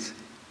things,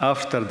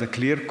 after the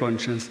clear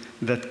conscience,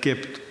 that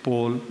kept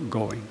Paul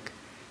going.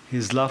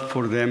 His love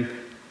for them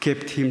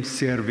kept him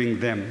serving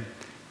them,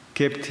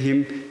 kept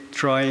him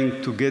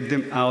trying to get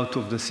them out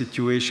of the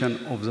situation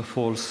of the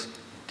false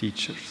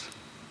teachers.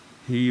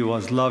 He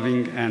was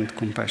loving and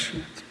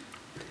compassionate.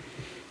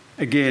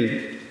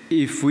 Again,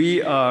 if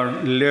we are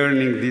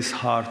learning this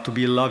heart to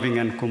be loving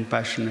and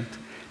compassionate,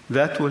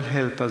 that will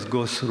help us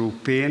go through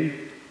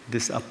pain,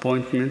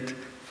 disappointment,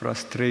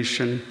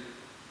 frustration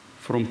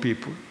from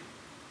people.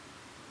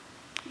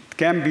 It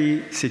can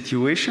be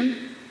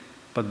situation,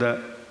 but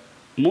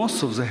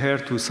most of the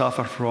hurt we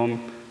suffer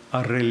from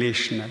are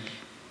relational.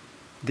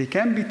 They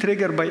can be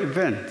triggered by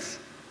events,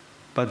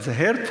 but the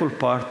hurtful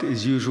part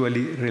is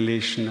usually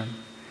relational.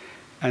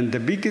 And the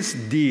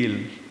biggest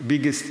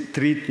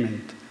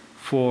treatment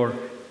for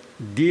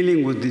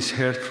dealing with this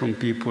hurt from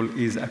people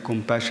is a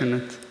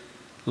compassionate,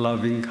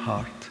 loving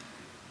heart.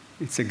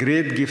 It's a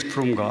great gift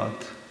from God.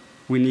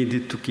 We need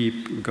it to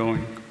keep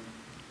going.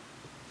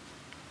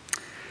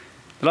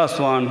 The last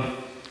one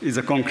is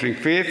a conquering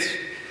faith.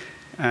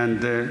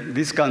 And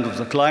this kind of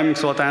the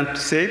climax, what I want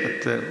to say,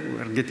 but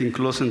we're getting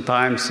close in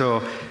time,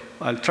 so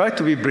I'll try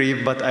to be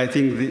brief, but I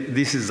think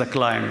this is the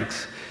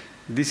climax.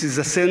 This is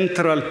a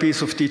central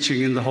piece of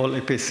teaching in the whole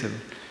epistle,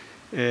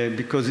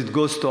 because it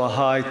goes to a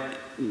height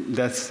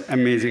that's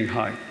amazing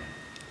high.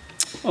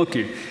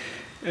 Okay.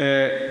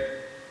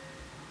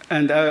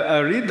 And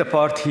I'll read the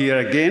part here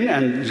again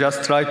and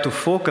just try to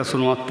focus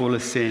on what Paul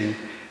is saying.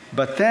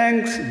 But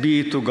thanks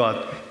be to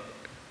God.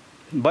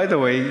 By the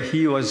way,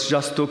 he was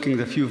just talking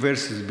the few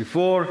verses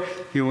before.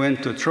 He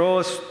went to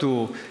Troas,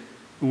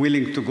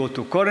 willing to go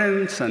to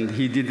Corinth, and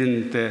he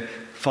didn't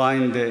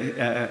find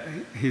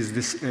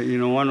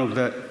one of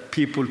the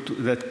people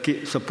that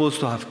supposed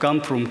to have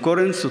come from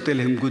Corinth to tell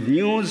him good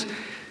news.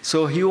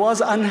 So he was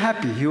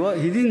unhappy.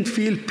 He didn't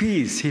feel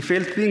peace. He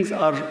felt things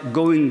are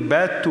going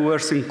bad to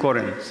worse in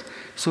Corinth.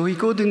 So he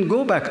couldn't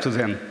go back to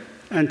them.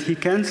 And he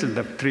canceled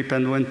the trip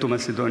and went to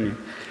Macedonia.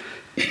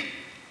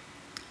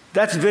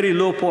 That's very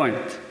low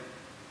point.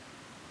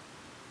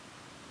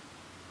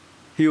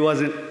 He was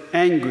in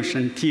anguish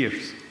and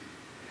tears.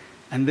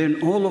 And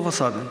then all of a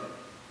sudden,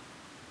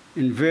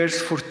 in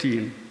verse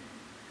 14,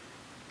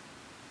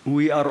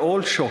 we are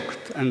all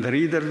shocked, and the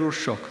readers were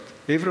shocked.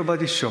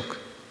 Everybody's shocked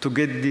to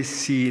get this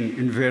scene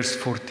in verse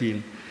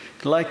 14.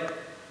 Like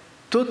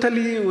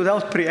totally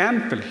without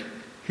preamble,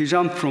 he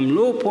jumped from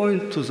low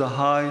point to the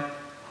high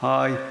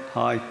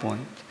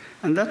point.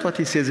 And that's what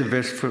he says in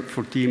verse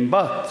 14.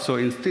 But, so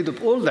instead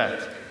of all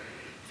that,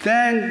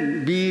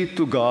 thanks be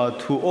to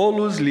God who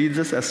always leads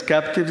us as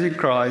captives in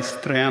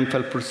Christ's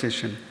triumphal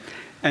procession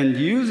and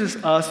uses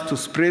us to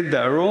spread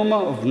the aroma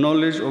of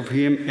knowledge of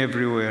him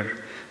everywhere.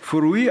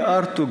 For we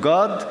are to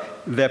God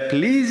the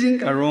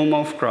pleasing aroma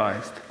of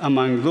Christ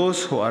among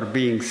those who are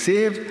being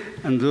saved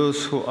and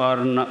those who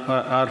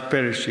are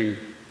perishing.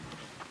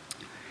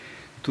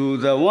 To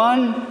the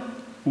one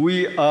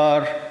we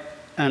are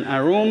an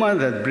aroma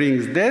that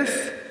brings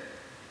death,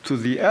 to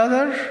the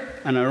other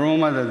an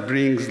aroma that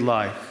brings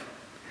life.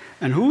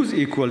 And who's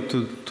equal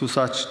to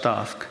such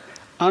task?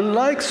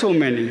 Unlike so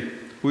many,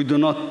 we do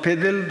not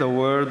peddle the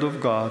word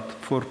of God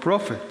for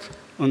profit.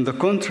 On the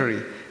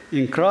contrary,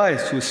 in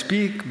Christ we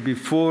speak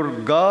before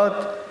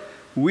God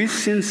with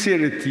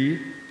sincerity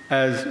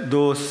as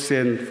those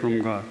sent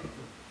from God.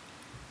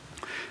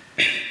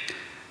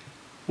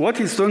 What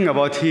he's talking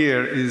about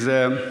here is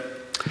a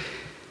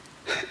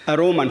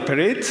Roman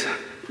parade.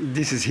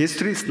 This is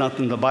history, it's not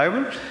in the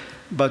Bible,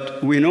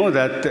 but we know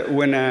that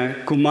when a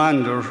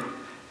commander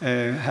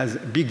has a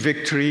big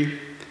victory,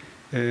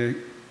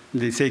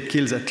 they say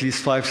kills at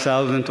least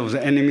 5,000 of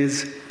the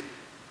enemies,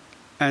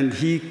 and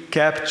he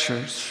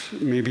captures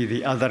maybe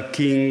the other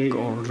king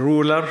or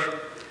ruler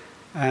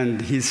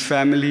and his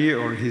family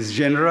or his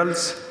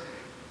generals,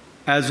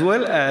 as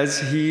well as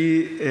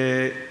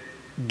he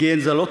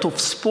gains a lot of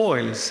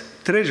spoils,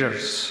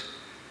 treasures.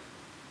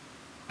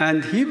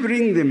 And he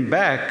brings them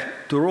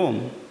back to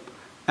Rome.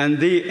 And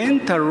they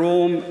enter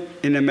Rome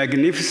in a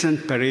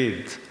magnificent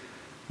parade,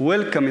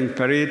 welcoming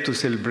parade to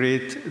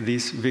celebrate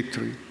this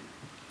victory.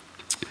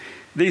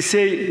 They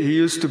say he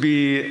used to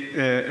be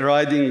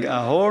riding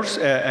a horse,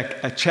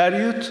 a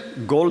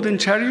chariot, golden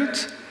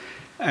chariot,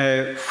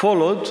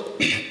 followed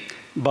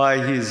by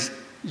his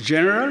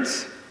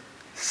generals,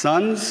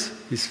 sons,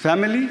 his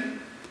family,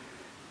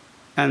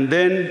 and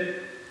then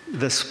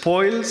the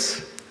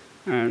spoils.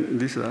 And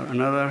this is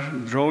another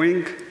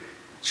drawing.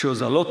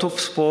 Shows a lot of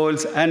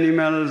spoils,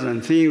 animals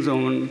and things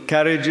on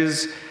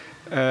carriages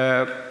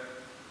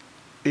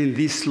in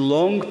this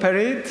long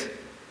parade.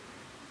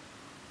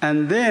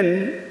 And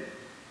then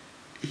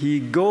he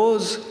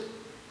goes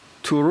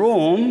to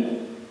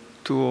Rome,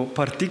 to a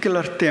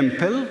particular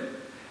temple,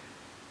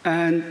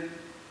 and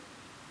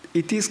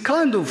it is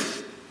kind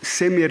of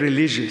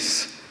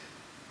semi-religious,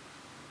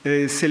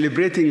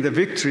 celebrating the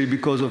victory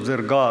because of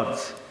their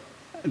gods.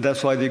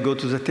 That's why they go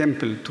to the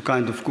temple, to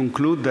kind of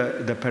conclude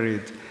the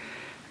parade.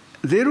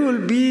 There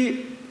will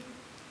be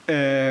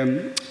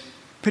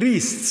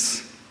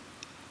priests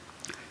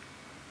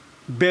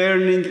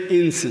burning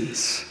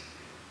incense.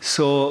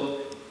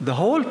 So the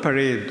whole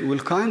parade will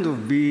kind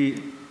of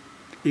be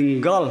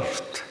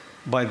engulfed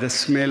by the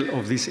smell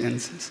of this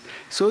incense.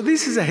 So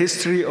this is a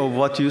history of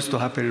what used to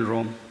happen in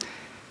Rome.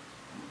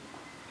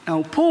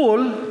 Now,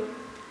 Paul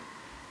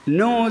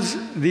knows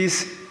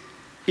this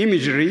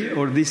imagery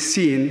or this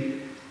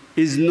scene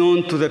is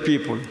known to the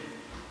people.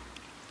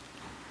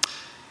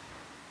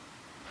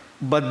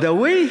 But the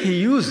way he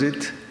uses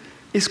it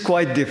is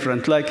quite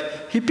different.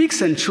 Like, he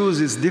picks and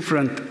chooses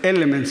different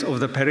elements of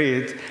the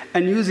parade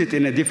and uses it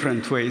in a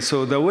different way.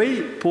 So the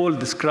way Paul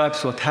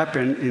describes what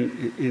happened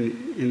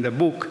in the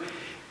book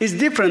is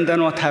different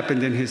than what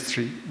happened in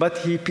history. But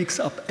he picks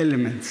up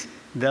elements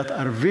that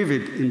are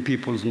vivid in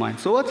people's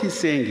minds. So what he's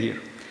saying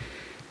here,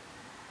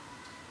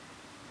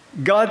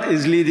 God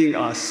is leading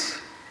us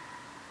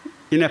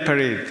in a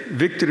parade,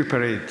 victory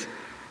parade.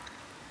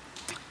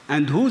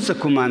 And who's the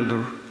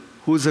commander?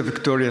 Who's the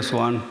victorious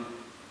one?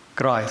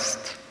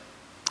 Christ.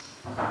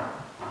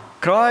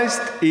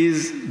 Christ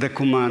is the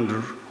commander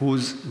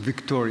who's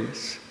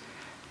victorious.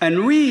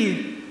 And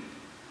we,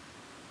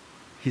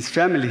 his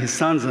family, his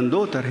sons and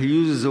daughters, he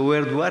uses the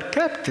word, we are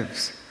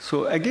captives.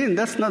 So again,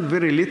 that's not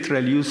very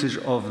literal usage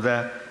of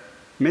the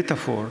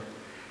metaphor.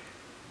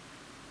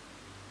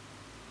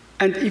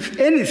 And if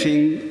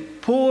anything,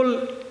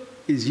 Paul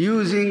is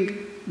using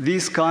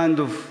this kind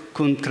of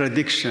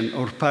contradiction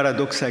or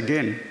paradox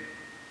again.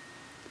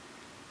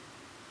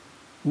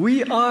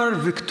 We are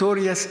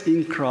victorious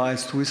in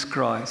Christ, with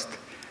Christ,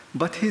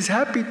 but he's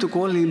happy to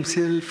call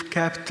himself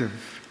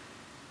captive.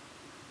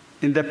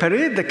 In the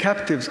parade, the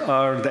captives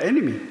are the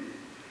enemy.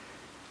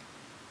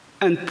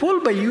 And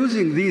Paul, by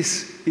using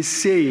this, is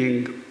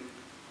saying,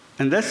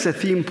 and that's the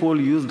theme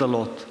Paul used a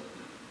lot,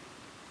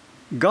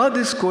 God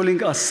is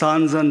calling us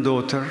sons and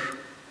daughters,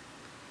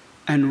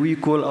 and we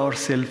call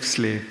ourselves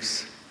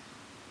slaves.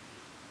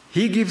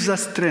 He gives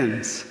us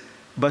strength,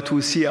 but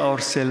we see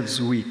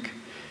ourselves weak.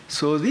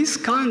 So this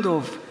kind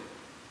of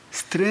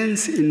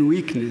strength in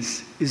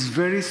weakness is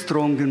very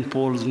strong in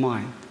Paul's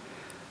mind.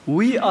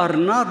 We are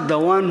not the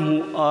one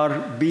who are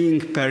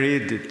being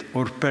paraded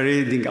or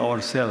parading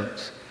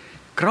ourselves.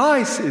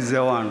 Christ is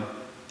the one.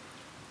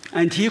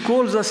 And he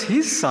calls us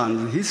his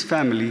sons, his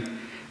family.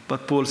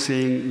 But Paul's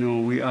saying, no,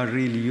 we are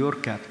really your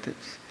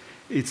captives.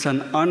 It's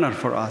an honor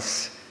for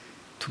us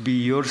to be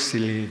your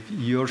slave,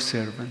 your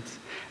servants.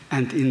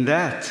 And in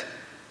that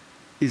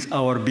is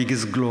our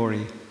biggest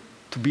glory,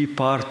 to be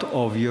part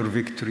of your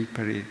victory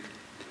parade.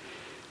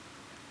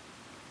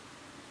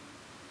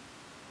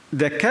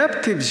 The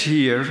captives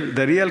here,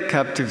 the real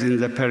captives in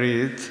the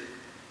parade,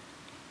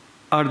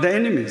 are the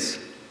enemies.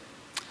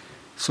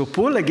 So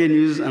Paul again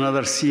uses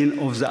another scene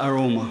of the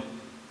aroma.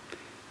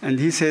 And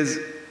he says,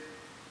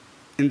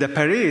 in the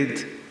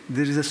parade,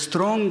 there is a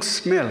strong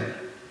smell.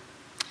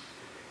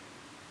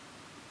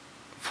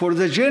 For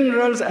the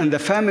generals and the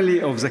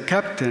family of the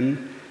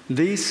captain,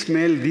 they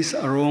smell this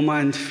aroma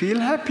and feel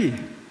happy.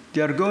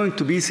 They are going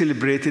to be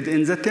celebrated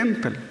in the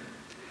temple.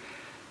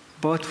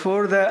 But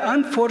for the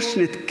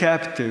unfortunate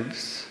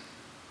captives,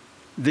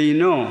 they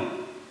know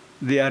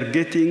they are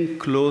getting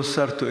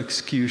closer to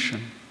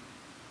execution.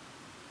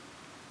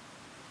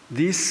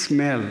 This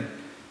smell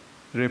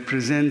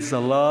represents the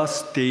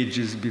last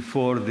stages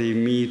before they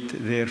meet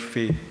their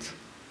fate.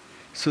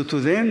 So to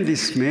them,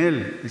 this smell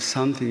is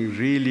something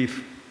really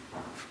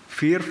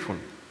fearful.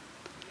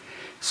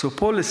 So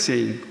Paul is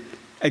saying,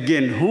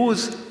 again, who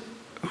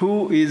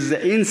is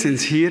the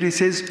incense here? He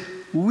says,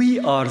 we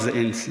are the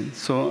incense.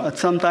 So at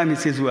some time he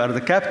says we are the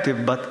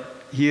captive,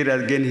 but here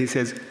again he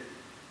says,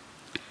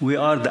 we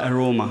are the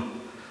aroma.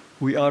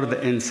 We are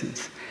the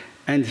incense.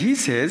 And he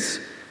says,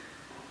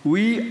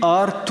 We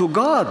are to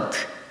God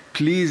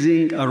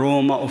pleasing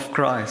aroma of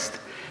Christ.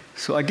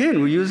 So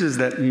again, we use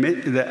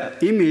the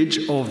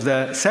image of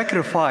the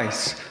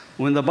sacrifice.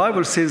 When the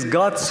Bible says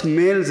God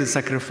smells the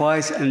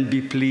sacrifice and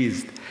be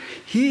pleased,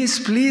 He is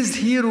pleased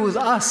here with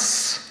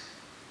us.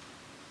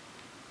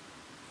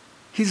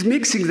 He's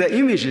mixing the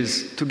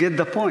images to get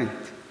the point.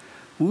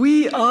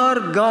 We are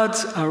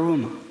God's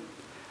aroma.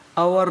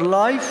 Our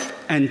life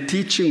and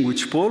teaching,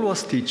 which Paul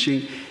was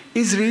teaching,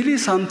 is really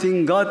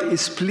something God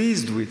is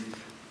pleased with.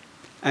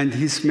 And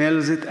He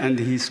smells it and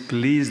He's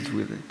pleased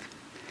with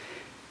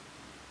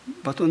it.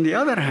 But on the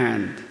other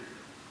hand,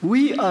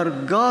 we are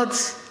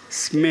God's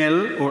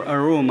smell or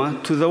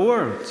aroma to the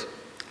world.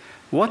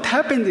 What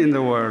happened in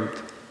the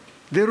world?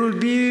 There will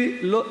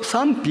be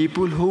some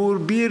people who will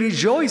be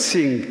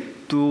rejoicing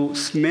to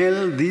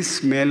smell this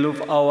smell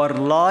of our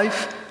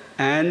life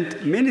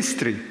and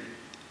ministry.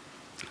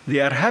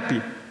 They are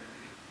happy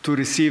to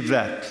receive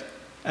that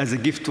as a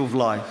gift of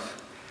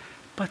life.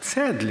 But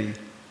sadly,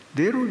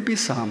 there will be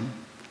some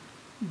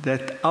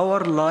that our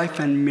life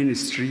and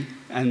ministry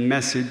and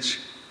message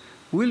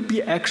will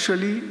be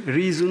actually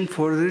reason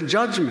for their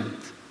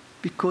judgment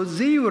because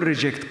they will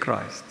reject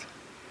Christ.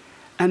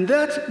 And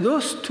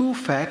those two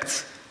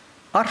facts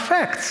are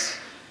facts.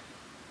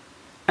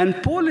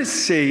 And Paul is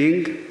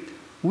saying,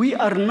 we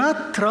are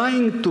not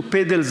trying to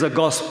peddle the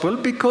gospel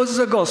because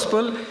the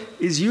gospel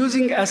is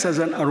using us as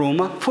an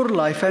aroma for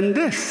life and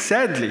death,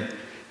 sadly.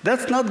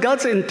 That's not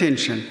God's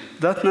intention.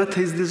 That's not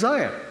His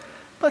desire.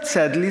 But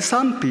sadly,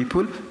 some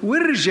people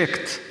will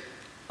reject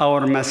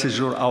our message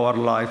or our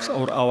lives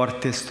or our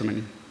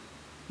testimony.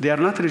 They are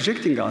not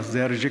rejecting us,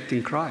 they are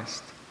rejecting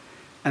Christ.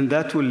 And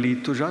that will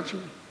lead to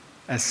judgment.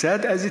 As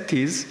sad as it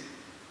is,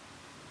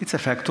 it's a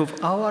fact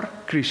of our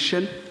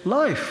Christian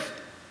life.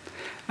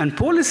 And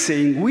Paul is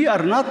saying we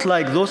are not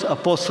like those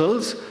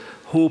apostles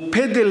who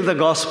peddle the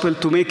gospel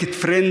to make it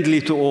friendly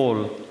to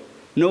all.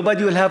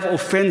 Nobody will have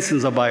offense in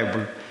the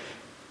Bible.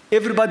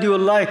 Everybody will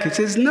like it.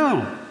 He says,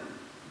 no.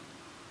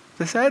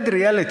 The sad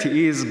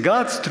reality is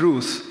God's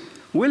truth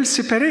will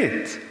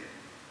separate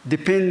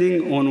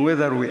depending on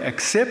whether we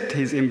accept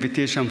His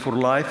invitation for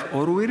life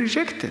or we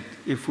reject it.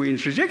 If we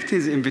reject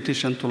His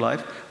invitation to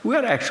life, we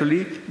are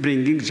actually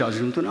bringing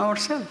judgment on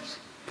ourselves.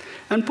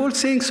 And Paul's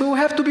saying, so we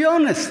have to be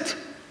honest.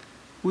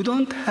 We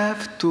don't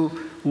have to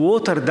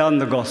water down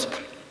the gospel.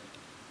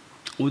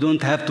 We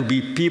don't have to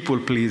be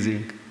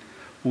people-pleasing.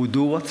 We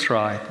do what's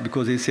right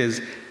because he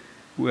says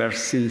we are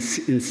in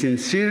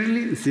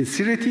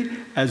sincerity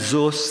as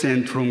those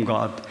sent from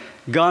God.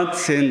 God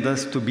sent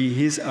us to be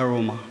His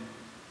aroma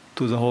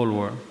to the whole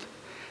world.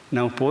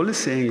 Now Paul is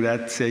saying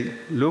that,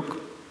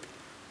 look,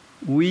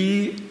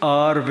 we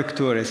are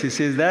victorious. He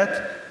says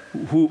that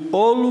who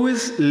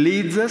always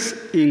leads us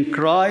in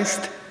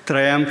Christ's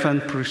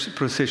triumphant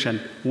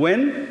procession.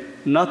 When?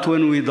 Not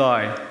when we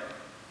die.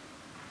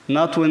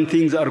 Not when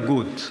things are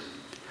good.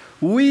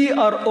 We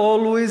are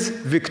always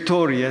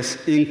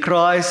victorious in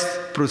Christ's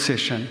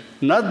procession.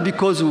 Not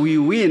because we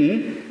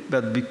win,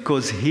 but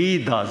because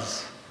He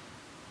does.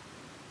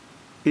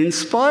 In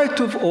spite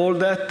of all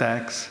the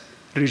attacks,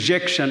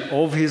 rejection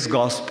of His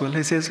gospel,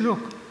 He says, look,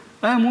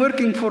 I am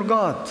working for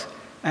God.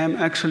 I am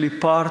actually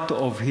part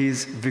of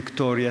His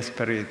victorious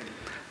parade.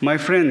 My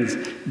friends,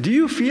 do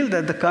you feel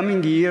that the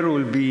coming year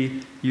you'll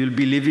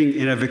be living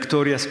in a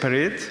victorious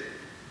parade?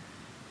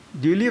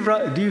 Do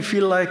you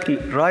feel like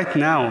right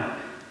now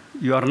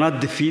you are not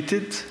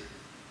defeated,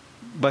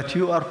 but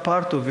you are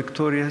part of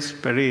victorious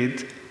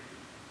parade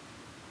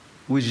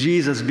with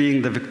Jesus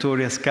being the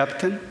victorious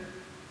captain?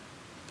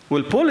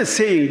 Well, Paul is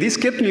saying, this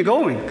kept me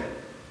going.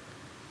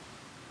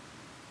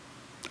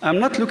 I'm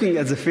not looking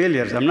at the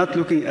failures. I'm not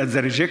looking at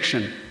the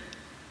rejection.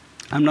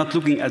 I'm not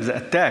looking at the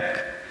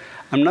attack.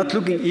 I'm not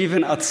looking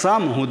even at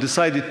some who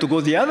decided to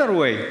go the other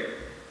way.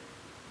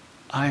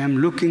 I am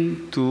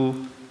looking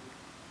to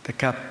the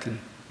captain,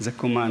 the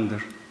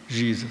commander,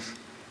 Jesus.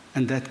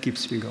 And that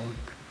keeps me going.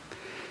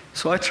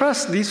 So I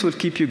trust this will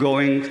keep you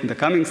going in the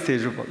coming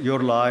stage of your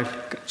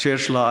life,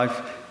 church life,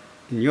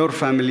 in your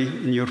family,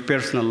 in your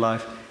personal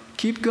life.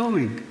 Keep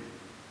going.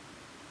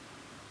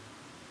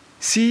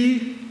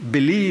 See,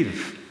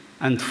 believe,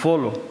 and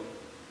follow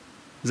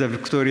the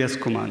victorious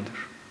commander,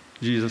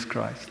 Jesus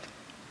Christ.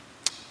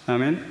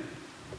 Amen.